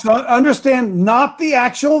 Okay, folks, understand not the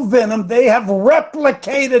actual venom. They have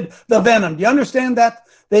replicated the venom. Do you understand that?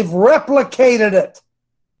 They've replicated it.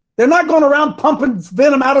 They're not going around pumping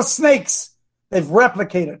venom out of snakes. They've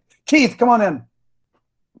replicated. Keith, come on in.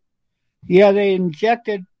 Yeah, they inject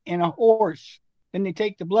it in a horse. Then they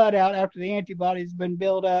take the blood out after the antibodies have been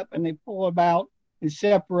built up, and they pull it out and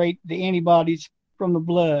separate the antibodies from the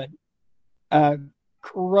blood.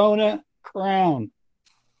 Corona crown.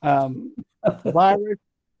 Virus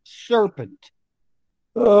serpent.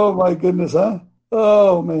 Oh my goodness, huh?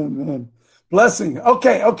 Oh man. Blessing.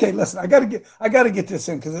 Okay, listen. I gotta get this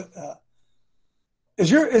in because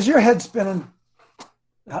is your head spinning?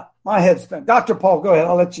 My head's spinning. Dr. Paul, go ahead.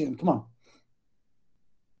 I'll let you in. Come on.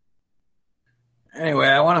 Anyway,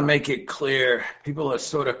 I want to make it clear. People are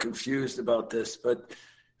sort of confused about this, but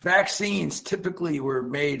vaccines typically were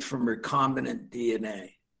made from recombinant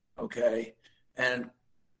DNA. Okay, and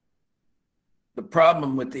the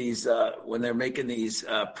problem with these, when they're making these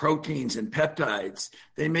proteins and peptides,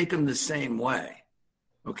 they make them the same way.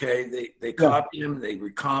 Okay, they copy them, they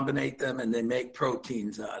recombinate them, and they make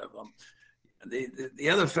proteins out of them. The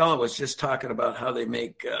other fellow was just talking about how they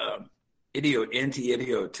make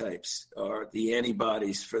anti-idiotypes or the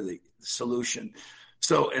antibodies for the solution.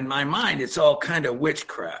 So in my mind, it's all kind of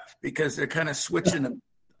witchcraft because they're kind of switching them.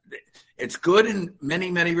 It's good in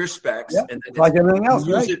many, many respects. Yep. And then like everything else,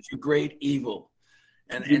 use right? it for great evil.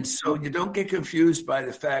 And so you don't get confused by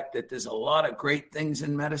the fact that there's a lot of great things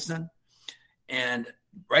in medicine. And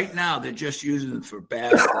right now they're just using them for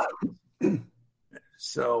bad things.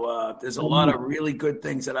 So there's a lot of really good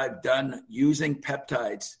things that I've done using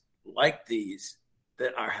peptides like these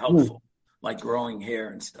that are helpful, like growing hair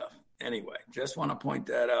and stuff. Anyway, just want to point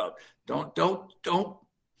that out. Don't,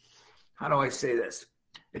 how do I say this?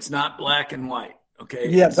 It's not black and white, okay?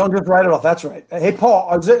 Yeah, don't just write it off. That's right. Hey,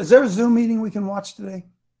 Paul, is there a Zoom meeting we can watch today?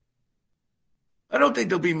 I don't think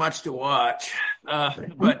there'll be much to watch,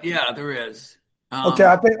 but yeah, there is.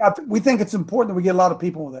 Okay, we think it's important that we get a lot of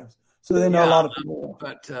people there, so they know a lot of people.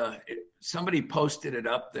 But somebody posted it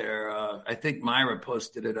up there. I think Myra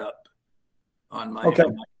posted it up on my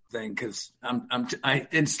thing because I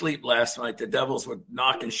didn't sleep last night. The devils were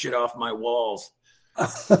knocking shit off my walls.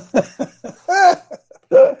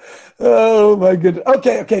 Oh my goodness.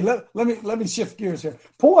 Okay. Let me shift gears here.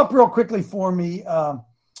 Pull up real quickly for me.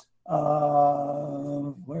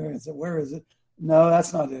 Where is it? No,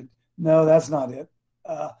 that's not it.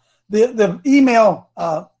 The email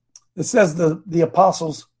that says the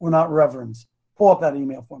apostles were not reverends. Pull up that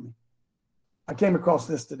email for me. I came across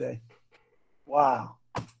this today. Wow.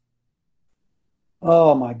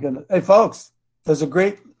 Oh my goodness. Hey folks, there's a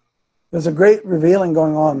great revealing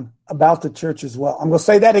going on about the church as well. I'm going to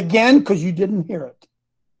say that again because you didn't hear it.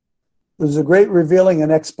 There's a great revealing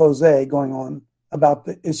and expose going on about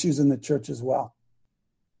the issues in the church as well.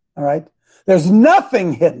 All right? There's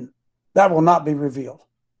nothing hidden that will not be revealed.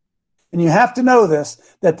 And you have to know this,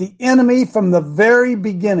 that the enemy from the very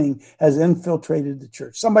beginning has infiltrated the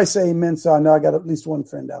church. Somebody say amen, so I know I got at least one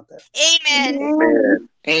friend out there. Amen.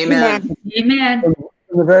 Amen.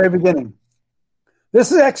 From the very beginning.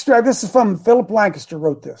 This is extract. This is from Philip Lancaster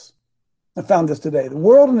wrote this. I found this today. The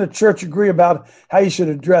world and the church agree about how you should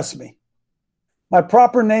address me. My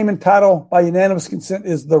proper name and title by unanimous consent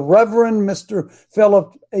is the Reverend Mr.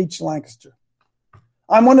 Philip H. Lancaster.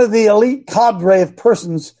 I'm one of the elite cadre of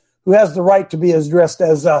persons who has the right to be addressed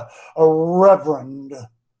as a reverend,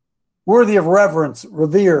 worthy of reverence,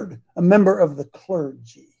 revered, a member of the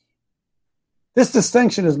clergy. This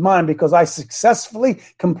distinction is mine because I successfully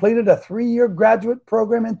completed a 3-year graduate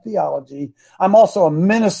program in theology. I'm also a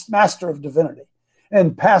master of divinity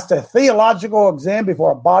and passed a theological exam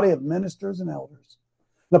before a body of ministers and elders.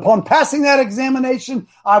 And upon passing that examination,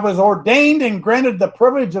 I was ordained and granted the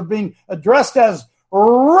privilege of being addressed as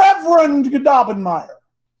Reverend Gdobenmeyer.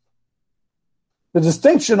 The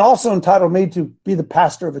distinction also entitled me to be the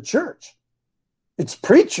pastor of a church, its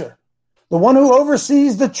preacher, the one who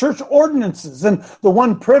oversees the church ordinances, and the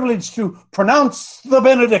one privileged to pronounce the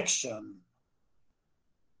benediction.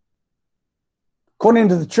 According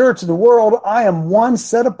to the church of the world, I am one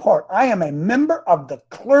set apart. I am a member of the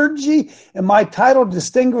clergy, and my title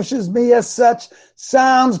distinguishes me as such.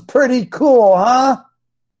 Sounds pretty cool, huh?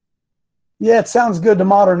 Yeah, it sounds good to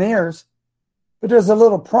modern ears, but there's a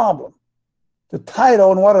little problem. The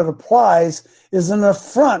title and what it applies is an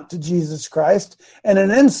affront to Jesus Christ and an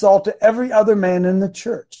insult to every other man in the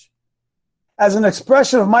church. As an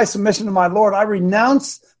expression of my submission to my Lord, I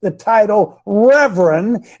renounce the title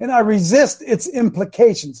Reverend and I resist its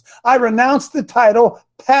implications. I renounce the title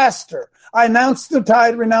Pastor. I renounce the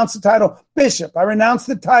title Bishop. I renounce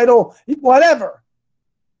the title whatever.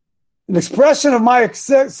 An expression of my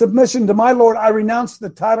submission to my Lord, I renounce the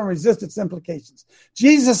title and resist its implications.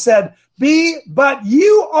 Jesus said, but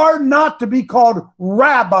you are not to be called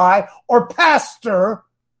rabbi or pastor,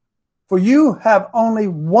 for you have only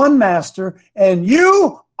one master, and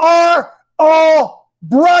you are all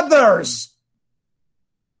brothers.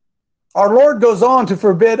 Our Lord goes on to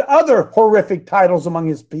forbid other horrific titles among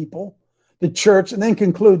his people, the church, and then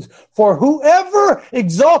concludes, for whoever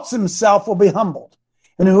exalts himself will be humbled,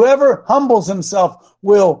 and whoever humbles himself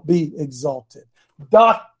will be exalted.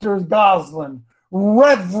 Dr. Goslin,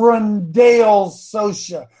 Reverend Dale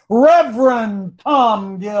Sosha, Reverend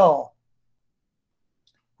Tom Gill,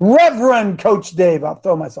 Reverend Coach Dave. I'll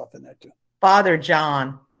throw myself in there too. Father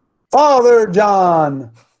John. Father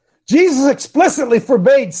John. Jesus explicitly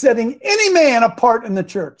forbade setting any man apart in the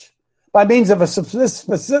church by means of a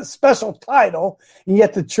special title, and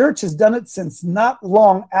yet the church has done it since not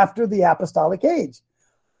long after the apostolic age.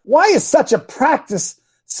 Why is such a practice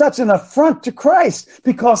such an affront to Christ?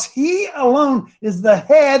 Because he alone is the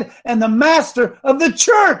head and the master of the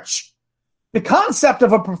church. The concept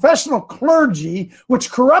of a professional clergy,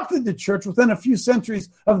 which corrupted the church within a few centuries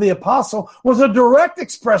of the apostle, was a direct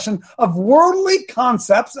expression of worldly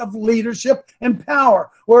concepts of leadership and power,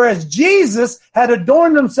 whereas Jesus had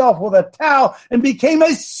adorned himself with a towel and became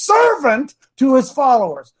a servant to his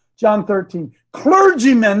followers. John 13.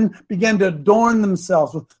 Clergymen began to adorn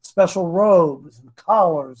themselves with special robes and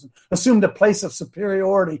collars and assumed a place of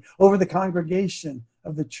superiority over the congregation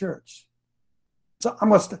of the church. So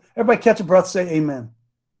everybody catch a breath, say amen.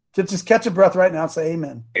 Just catch a breath right now and say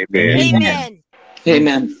amen. Amen.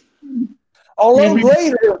 Amen. Although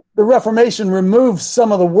later the Reformation removed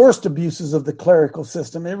some of the worst abuses of the clerical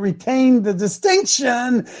system, it retained the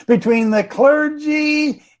distinction between the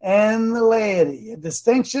clergy and the laity, a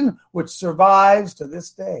distinction which survives to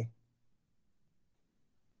this day.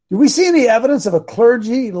 Do we see any evidence of a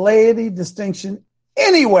clergy-laity distinction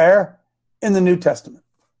anywhere in the New Testament?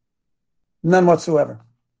 None whatsoever.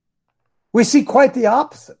 We see quite the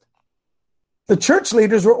opposite. The church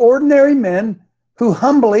leaders were ordinary men who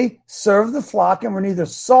humbly served the flock and were neither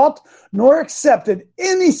sought nor accepted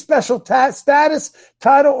any special status,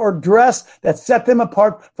 title, or dress that set them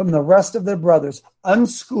apart from the rest of their brothers,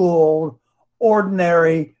 unschooled,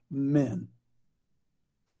 ordinary men.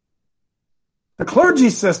 The clergy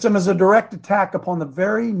system is a direct attack upon the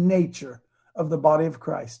very nature of the body of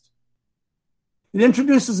Christ. It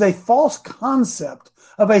introduces a false concept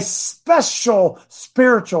of a special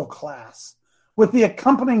spiritual class with the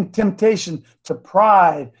accompanying temptation to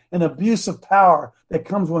pride and abuse of power that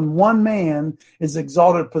comes when one man is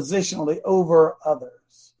exalted positionally over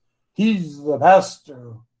others. He's the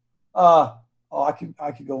pastor. I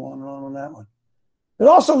could go on and on that one. It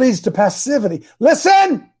also leads to passivity.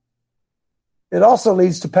 Listen! It also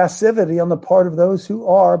leads to passivity on the part of those who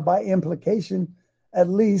are, by implication, at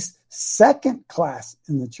least second class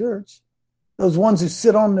in the church. Those ones who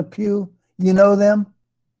sit on the pew, you know them.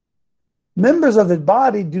 Members of the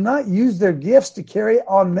body do not use their gifts to carry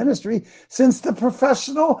on ministry, since the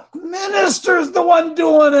professional minister is the one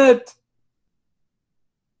doing it.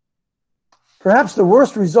 Perhaps the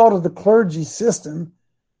worst result of the clergy system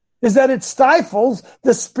is that it stifles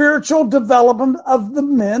the spiritual development of the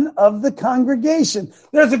men of the congregation.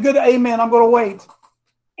 There's a good amen. I'm going to wait.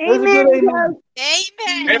 Amen.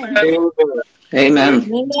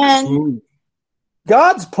 Amen.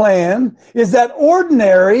 God's plan is that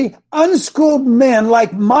ordinary, unschooled men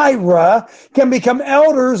like Myra can become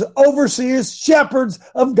elders, overseers, shepherds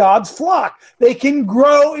of God's flock. They can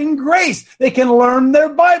grow in grace. They can learn their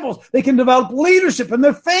Bibles. They can develop leadership in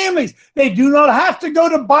their families. They do not have to go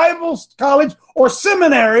to Bible college or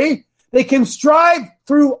seminary. They can strive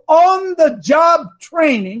through on-the-job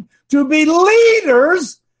training to be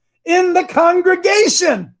leaders in the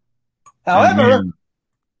congregation. However,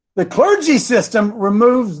 the clergy system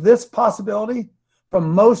removes this possibility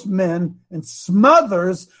from most men and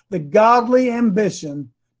smothers the godly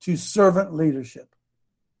ambition to servant leadership.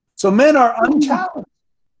 So men are unchallenged,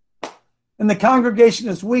 and the congregation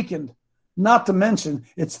is weakened, not to mention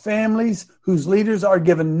its families whose leaders are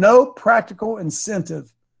given no practical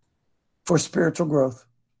incentive for spiritual growth.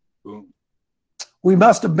 We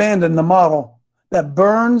must abandon the model that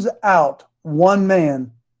burns out one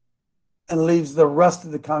man and leaves the rest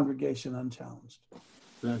of the congregation unchallenged.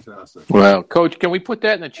 Fantastic. Well, Coach, can we put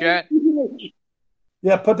that in the chat?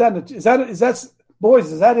 Yeah, put that in the chat. Is that boys,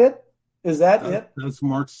 is that it? Is that it? That's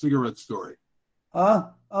Mark's cigarette story.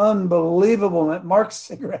 Unbelievable. Mark's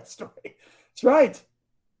cigarette story. That's right.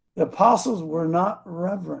 The apostles were not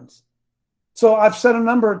reverenced. So I've said a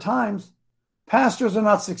number of times, pastors are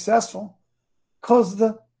not successful because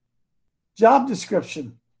the job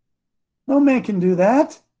description. No man can do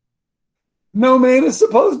that. No man is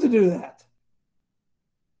supposed to do that.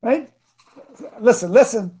 Right?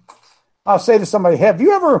 Listen. I'll say to somebody, have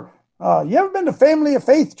you ever been to Family of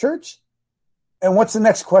Faith Church? And what's the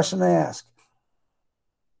next question they ask?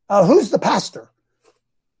 Who's the pastor?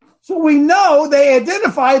 So we know they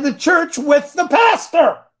identify the church with the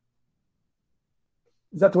pastor.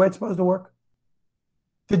 Is that the way it's supposed to work?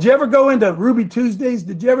 Did you ever go into Ruby Tuesdays?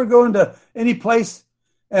 Did you ever go into any place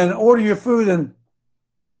and order your food and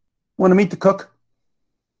want to meet the cook?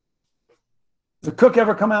 Does the cook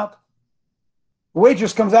ever come out? The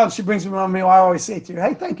waitress comes out and she brings me my meal. I always say to her,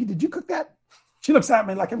 hey, thank you. Did you cook that? She looks at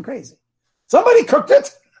me like I'm crazy. Somebody cooked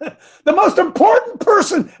it. The most important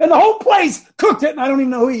person in the whole place cooked it, and I don't even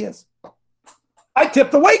know who he is. I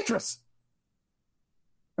tipped the waitress.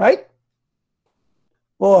 Right?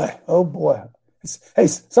 Boy, oh boy. Hey,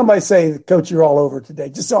 somebody say, Coach, you're all over today,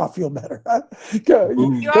 just so I feel better.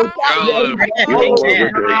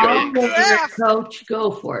 Coach, go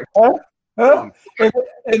for it.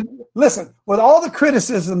 And listen, with all the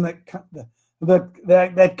criticism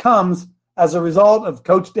that comes as a result of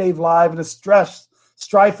Coach Dave Live and the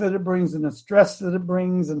strife that it brings and the stress that it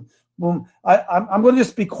brings, and boom, I'm going to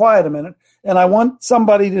just be quiet a minute, and I want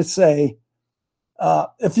somebody to say,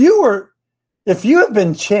 if you have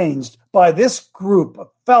been changed by this group of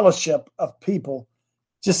fellowship of people,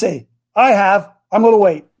 just say, I have. I'm going to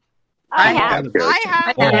wait. I have.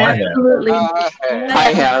 Absolutely.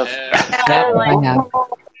 I have.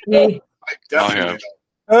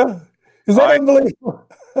 Is that unbelievable?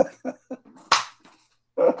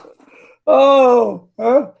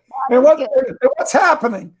 And what's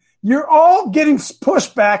happening? You're all getting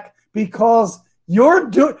pushed back because you're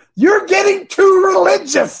getting too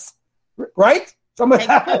religious, right?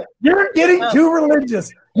 You're getting too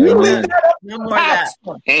religious. You leave that up. No more of that.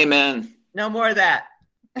 Amen. No more of that.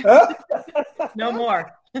 No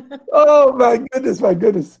more. Oh my goodness.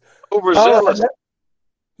 Overzealous.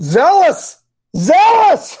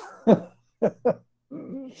 Zealous.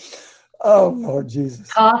 Oh Lord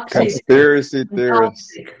Jesus. Conspiracy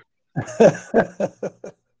theorists.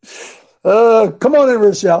 Come on in,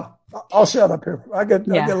 Rochelle. I'll shut up here. I got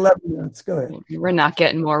 11 minutes. Go ahead. We're not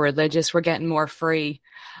getting more religious. We're getting more free.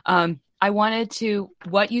 I wanted to,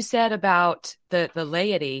 what you said about the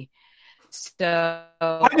laity. So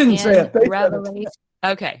I didn't say it. Revelation,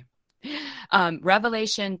 okay.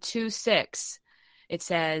 Revelation 2:6, it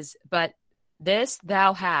says, but this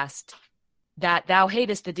thou hast, that thou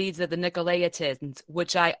hatest the deeds of the Nicolaitans,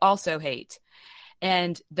 which I also hate.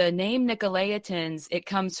 And the name Nicolaitans, it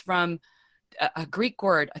comes from a Greek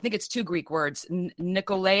word. I think it's two Greek words,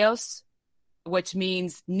 Nikolaos, which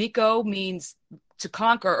means Nico means to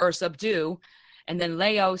conquer or subdue, and then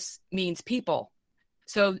Laos means people.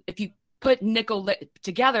 So if you put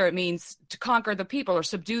together, it means to conquer the people or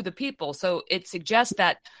subdue the people. So it suggests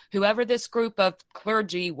that whoever this group of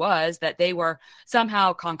clergy was, that they were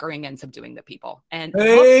somehow conquering and subduing the people. And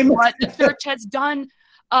what the church has done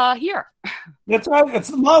here. That's right. It's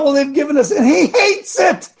the model they've given us, and he hates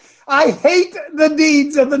it. I hate the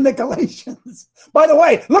deeds of the Nicolaitans. By the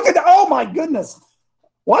way, look at oh my goodness.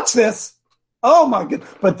 Watch this. Oh my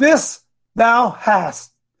goodness. But this thou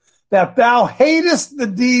hast, that thou hatest the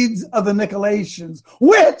deeds of the Nicolaitans,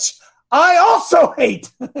 which I also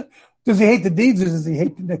hate. Does he hate the deeds or does he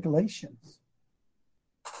hate the Nicolaitans?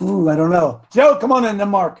 Ooh, I don't know. Joe, come on in then,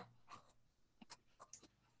 Mark.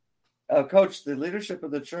 Coach, the leadership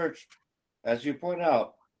of the church, as you point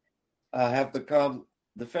out, have become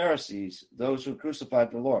the Pharisees, those who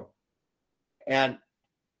crucified the Lord. And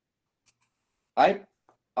I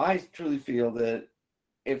truly feel that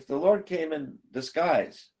if the Lord came in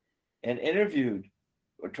disguise and interviewed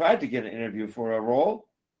or tried to get an interview for a role,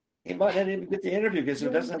 he might not even get the interview because he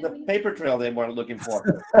doesn't have the paper trail they were looking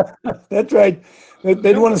for. That's right.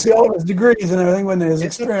 They'd want to see all of his degrees and everything when there's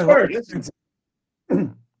experience.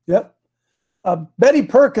 Yep. Betty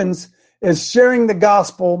Perkins is sharing the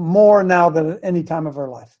gospel more now than at any time of her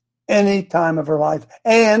life. Any time of her life,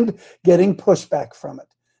 and getting pushback from it.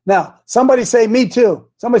 Now, somebody say me too.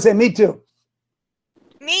 Somebody say me too.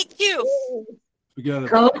 Me too.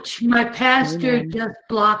 Coach, my pastor just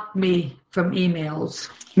blocked me from emails.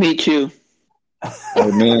 Me too.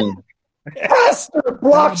 Amen. Pastor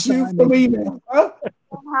blocks you from email. Huh?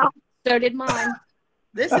 So did mine.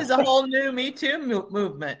 This is a whole new Me Too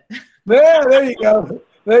movement. There you go.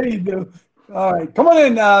 There you go. All right, come on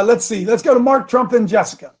in. Let's see. Let's go to Mark, Trump, and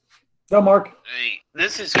Jessica. Go, Mark. Hey,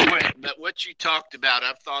 this is quick, but what you talked about,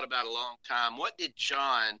 I've thought about a long time. What did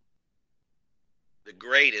John, the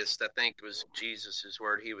greatest, I think was Jesus'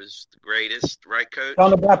 word, he was the greatest, right, Coach?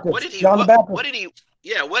 John the Baptist. What did he,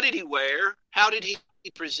 what did he wear? How did he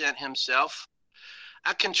present himself?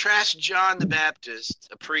 I contrast John the Baptist,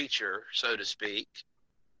 a preacher, so to speak,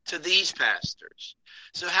 to these pastors.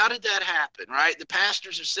 So how did that happen, right? The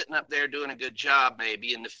pastors are sitting up there doing a good job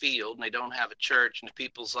maybe in the field, and they don't have a church, and the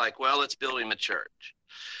people's like, well, let's build him a church.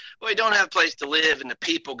 Well, he don't have a place to live, and the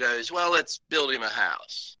people goes, well, let's build him a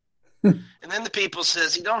house. And then the people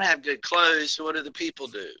says, he don't have good clothes, so what do the people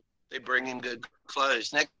do? They bring him good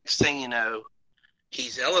clothes. Next thing you know,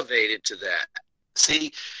 he's elevated to that.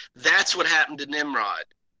 See, that's what happened to Nimrod.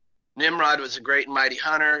 Nimrod was a great and mighty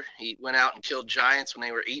hunter. He went out and killed giants when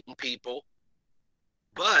they were eating people.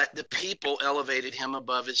 But the people elevated him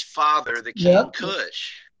above his father, the king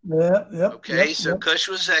Cush. So Cush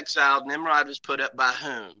was exiled. Nimrod was put up by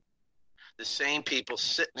whom? The same people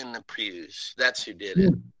sitting in the pews. That's who did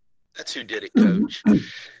it. That's who did it, Coach.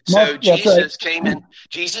 So Jesus came in.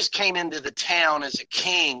 Jesus came into the town as a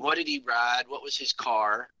king. What did he ride? What was his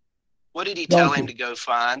car? What did he tell him to go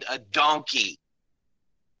find? A donkey.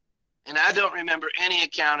 And I don't remember any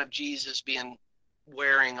account of Jesus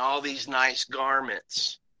wearing all these nice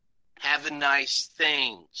garments, having nice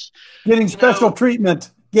things, getting special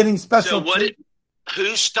treatment,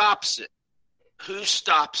 who stops it? Who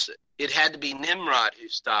stops it? It had to be Nimrod who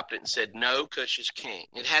stopped it and said, no, Cush is king.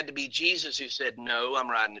 It had to be Jesus who said, no, I'm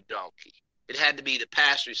riding a donkey. It had to be the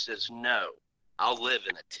pastor who says, no, I'll live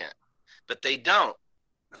in a tent. But they don't.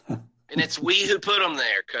 And it's we who put them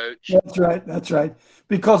there, Coach. That's right.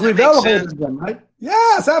 Because we've elevated them, right?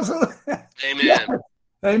 Yes, absolutely. Amen. Yes.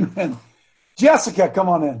 Amen. Jessica, come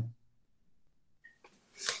on in.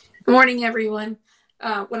 Good morning, everyone.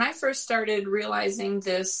 When I first started realizing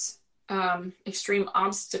this extreme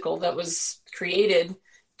obstacle that was created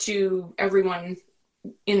to everyone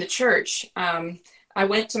in the church, I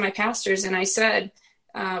went to my pastors and I said,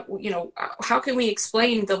 how can we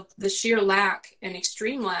explain the sheer lack and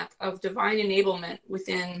extreme lack of divine enablement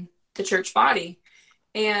within the church body?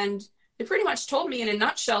 And they pretty much told me in a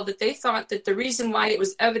nutshell that they thought that the reason why it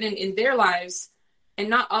was evident in their lives and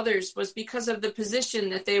not others was because of the position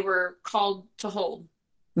that they were called to hold.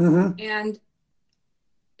 Mm-hmm. And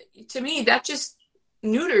to me, that just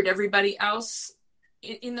neutered everybody else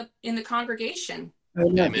in the congregation.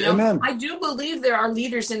 Amen. Amen. I do believe there are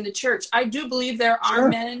leaders in the church. I do believe there are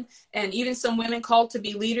men and even some women called to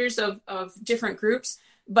be leaders of different groups.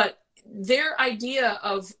 But their idea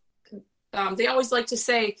of, they always like to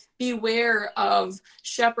say, beware of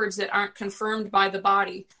shepherds that aren't confirmed by the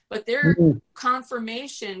body. But their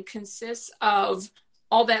confirmation consists of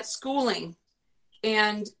all that schooling.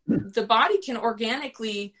 And the body can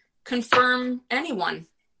organically confirm anyone.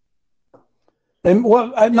 And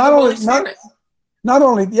not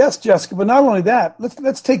only yes, Jessica, but not only that.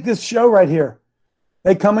 Let's take this show right here.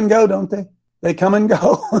 They come and go, don't they? They come and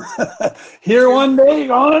go. Here one day,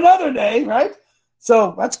 on another day, right?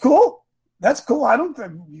 So that's cool. That's cool. I don't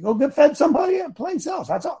think you go get fed somebody at plain else.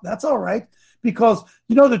 That's all right. Because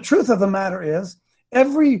the truth of the matter is,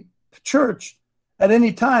 every church at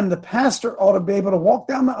any time, the pastor ought to be able to walk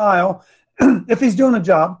down the aisle if he's doing a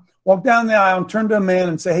job. Walk down the aisle and turn to a man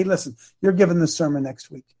and say, "Hey, listen, you're giving this sermon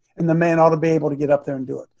next week." And the man ought to be able to get up there and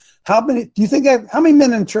do it. How many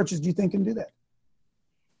men in churches do you think can do that?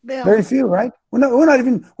 Very few, right? We're not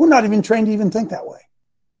even trained to even think that way.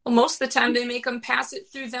 Well, most of the time they make them pass it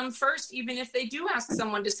through them first, even if they do ask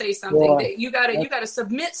someone to say something. Yeah. You gotta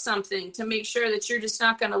submit something to make sure that you're just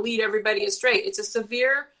not going to lead everybody astray. It's a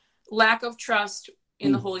severe lack of trust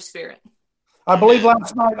in the Holy Spirit. I believe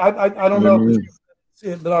last night, I don't know if you see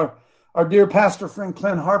it, but our dear pastor friend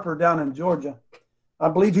Clint Harper down in Georgia, I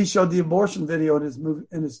believe he showed the abortion video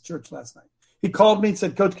in his church last night. He called me and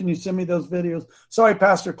said, "Coach, can you send me those videos?" Sorry,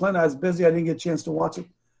 Pastor Clint, I was busy. I didn't get a chance to watch it.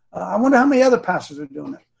 I wonder how many other pastors are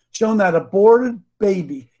doing that, showing that aborted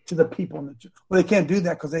baby to the people in the church. Well, they can't do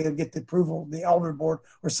that because they got to get the approval of the elder board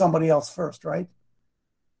or somebody else first, right?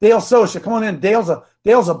 Dale Sosha, come on in. Dale's a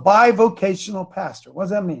bivocational pastor. What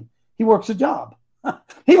does that mean? He works a job.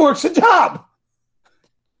 He works a job.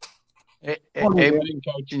 Amen,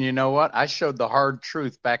 Coach. And you know what? I showed the hard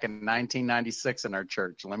truth back in 1996 in our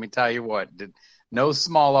church. Let me tell you what. No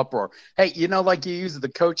small uproar. Hey, like you use the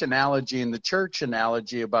coach analogy and the church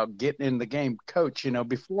analogy about getting in the game. Coach,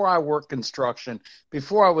 before I worked construction,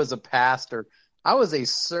 before I was a pastor, I was a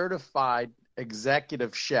certified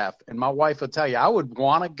executive chef. And my wife will tell you, I would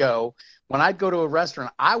want to go, when I'd go to a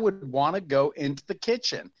restaurant, I would want to go into the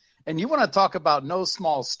kitchen. And you want to talk about no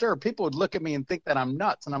small stir. People would look at me and think that I'm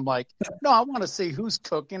nuts. And I'm like, no, I want to see who's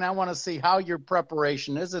cooking. I want to see how your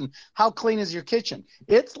preparation is and how clean is your kitchen.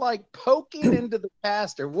 It's like poking into the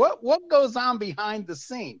pastor. What goes on behind the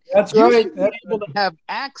scene? That's you right. should be able to have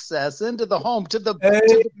access into the home to the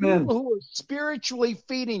people who are spiritually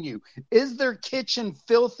feeding you. Is their kitchen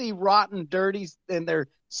filthy, rotten, dirty, and they're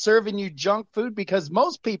serving you junk food? Because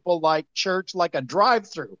most people like church like a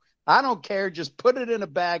drive-through. I don't care. Just put it in a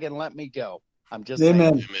bag and let me go. I'm just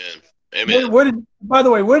Amen. saying. Amen. By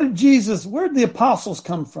the way, where did the apostles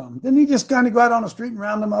come from? Didn't he just kind of go out on the street and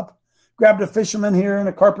round them up? Grabbed a fisherman here and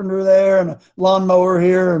a carpenter there and a lawnmower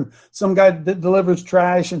here and some guy that delivers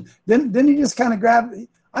trash. And didn't he just kind of grab?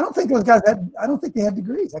 I don't think those guys they had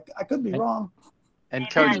degrees. I could be wrong. And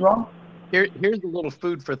Coach, here's a little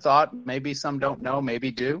food for thought. Maybe some don't know,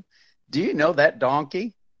 maybe do. Do you know that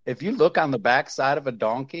donkey? If you look on the backside of a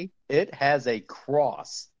donkey, it has a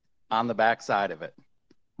cross on the backside of it.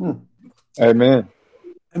 Amen.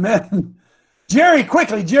 Amen. Jerry,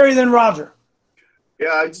 quickly. Jerry, then Roger.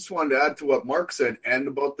 Yeah, I just wanted to add to what Mark said and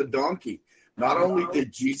about the donkey. Not only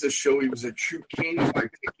did Jesus show he was a true king by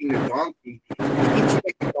picking a donkey, he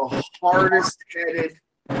picked the hardest-headed,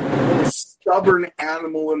 most stubborn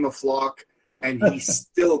animal in the flock, and he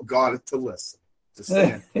still got it to listen. To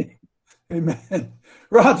stand. Amen.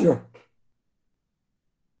 Roger.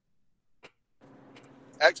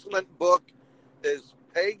 Excellent book is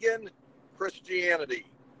Pagan Christianity.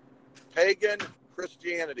 Pagan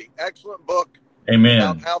Christianity. Excellent book. Amen.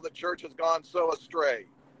 About how the church has gone so astray.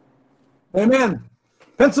 Amen.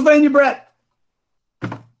 Pennsylvania Brett.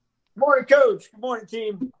 Good morning, Coach. Good morning,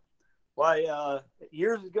 team. Why,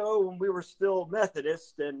 years ago when we were still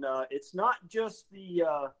Methodist, and it's not just the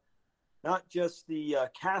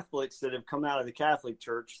Catholics that have come out of the Catholic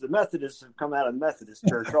Church. The Methodists have come out of the Methodist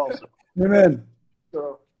Church also. Amen.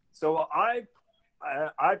 So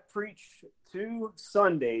I preached 2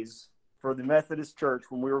 Sundays for the Methodist Church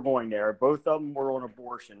when we were going there. Both of them were on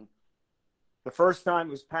abortion. The first time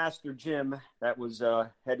was Pastor Jim that was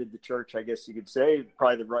headed the church, I guess you could say.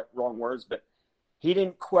 Probably the wrong words, but he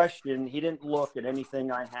didn't question, he didn't look at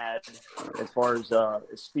anything I had as far as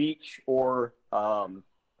speech or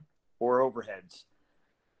overheads.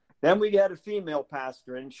 Then we had a female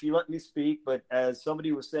pastor, and she let me speak, but as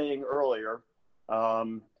somebody was saying earlier,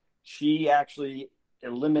 she actually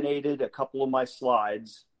eliminated a couple of my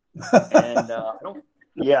slides. And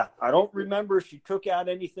I don't remember if she took out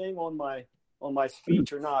anything on my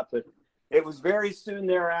speech or not, but it was very soon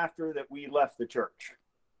thereafter that we left the church.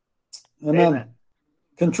 Amen.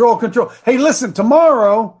 Control. Hey, listen,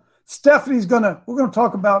 tomorrow, we're going to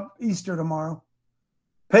talk about Easter tomorrow.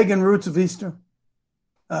 Pagan roots of Easter.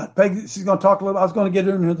 She's going to talk a little. I was going to get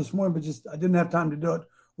her in here this morning, but I didn't have time to do it.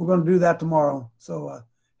 We're going to do that tomorrow. So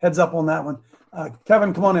heads up on that one.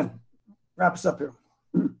 Kevin, come on in. Wrap us up here.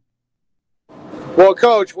 Well,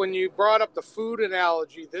 Coach, when you brought up the food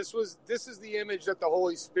analogy, this is the image that the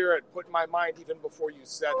Holy Spirit put in my mind even before you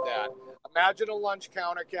said that. Imagine a lunch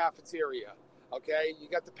counter cafeteria. Okay, you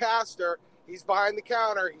got the pastor. He's behind the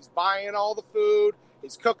counter. He's buying all the food.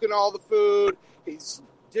 He's cooking all the food. He's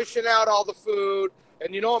dishing out all the food.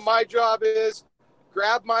 And you know what my job is?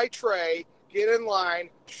 Grab my tray, get in line,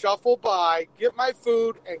 shuffle by, get my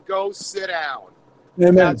food, and go sit down.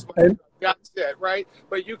 Amen. That's it, right?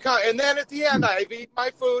 But you come, and then at the end, I've eaten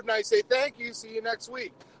my food, and I say, thank you, see you next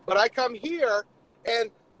week. But I come here,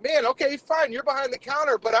 and man, okay, fine, you're behind the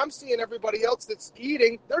counter, but I'm seeing everybody else that's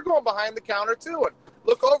eating. They're going behind the counter too. And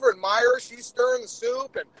look over at Myra, she's stirring the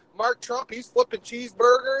soup, and Mark Trump, he's flipping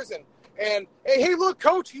cheeseburgers, and hey, look,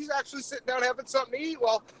 Coach, he's actually sitting down having something to eat.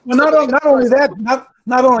 Well, not only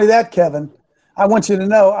that, Kevin, I want you to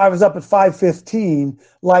know I was up at 5:15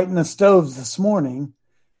 lighting the stoves this morning.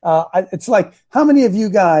 It's like, how many of you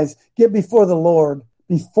guys get before the Lord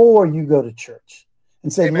before you go to church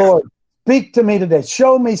and say, Amen. Lord, speak to me today.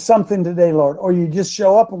 Show me something today, Lord. Or you just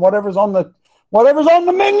show up and whatever's on the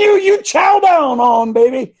menu, you chow down on,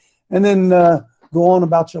 baby. And then go on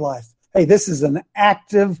about your life. Hey, this is an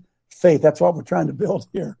active faith. That's what we're trying to build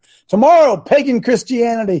here. Tomorrow, pagan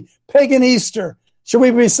Christianity, pagan Easter. Should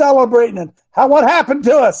we be celebrating it? What happened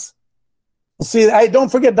to us? We'll see. Hey,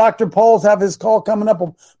 don't forget, Dr. Paul's have his call coming up.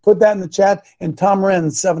 We'll put that in the chat. And Tom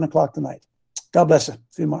Wren's 7:00 tonight. God bless you.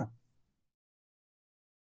 See you tomorrow.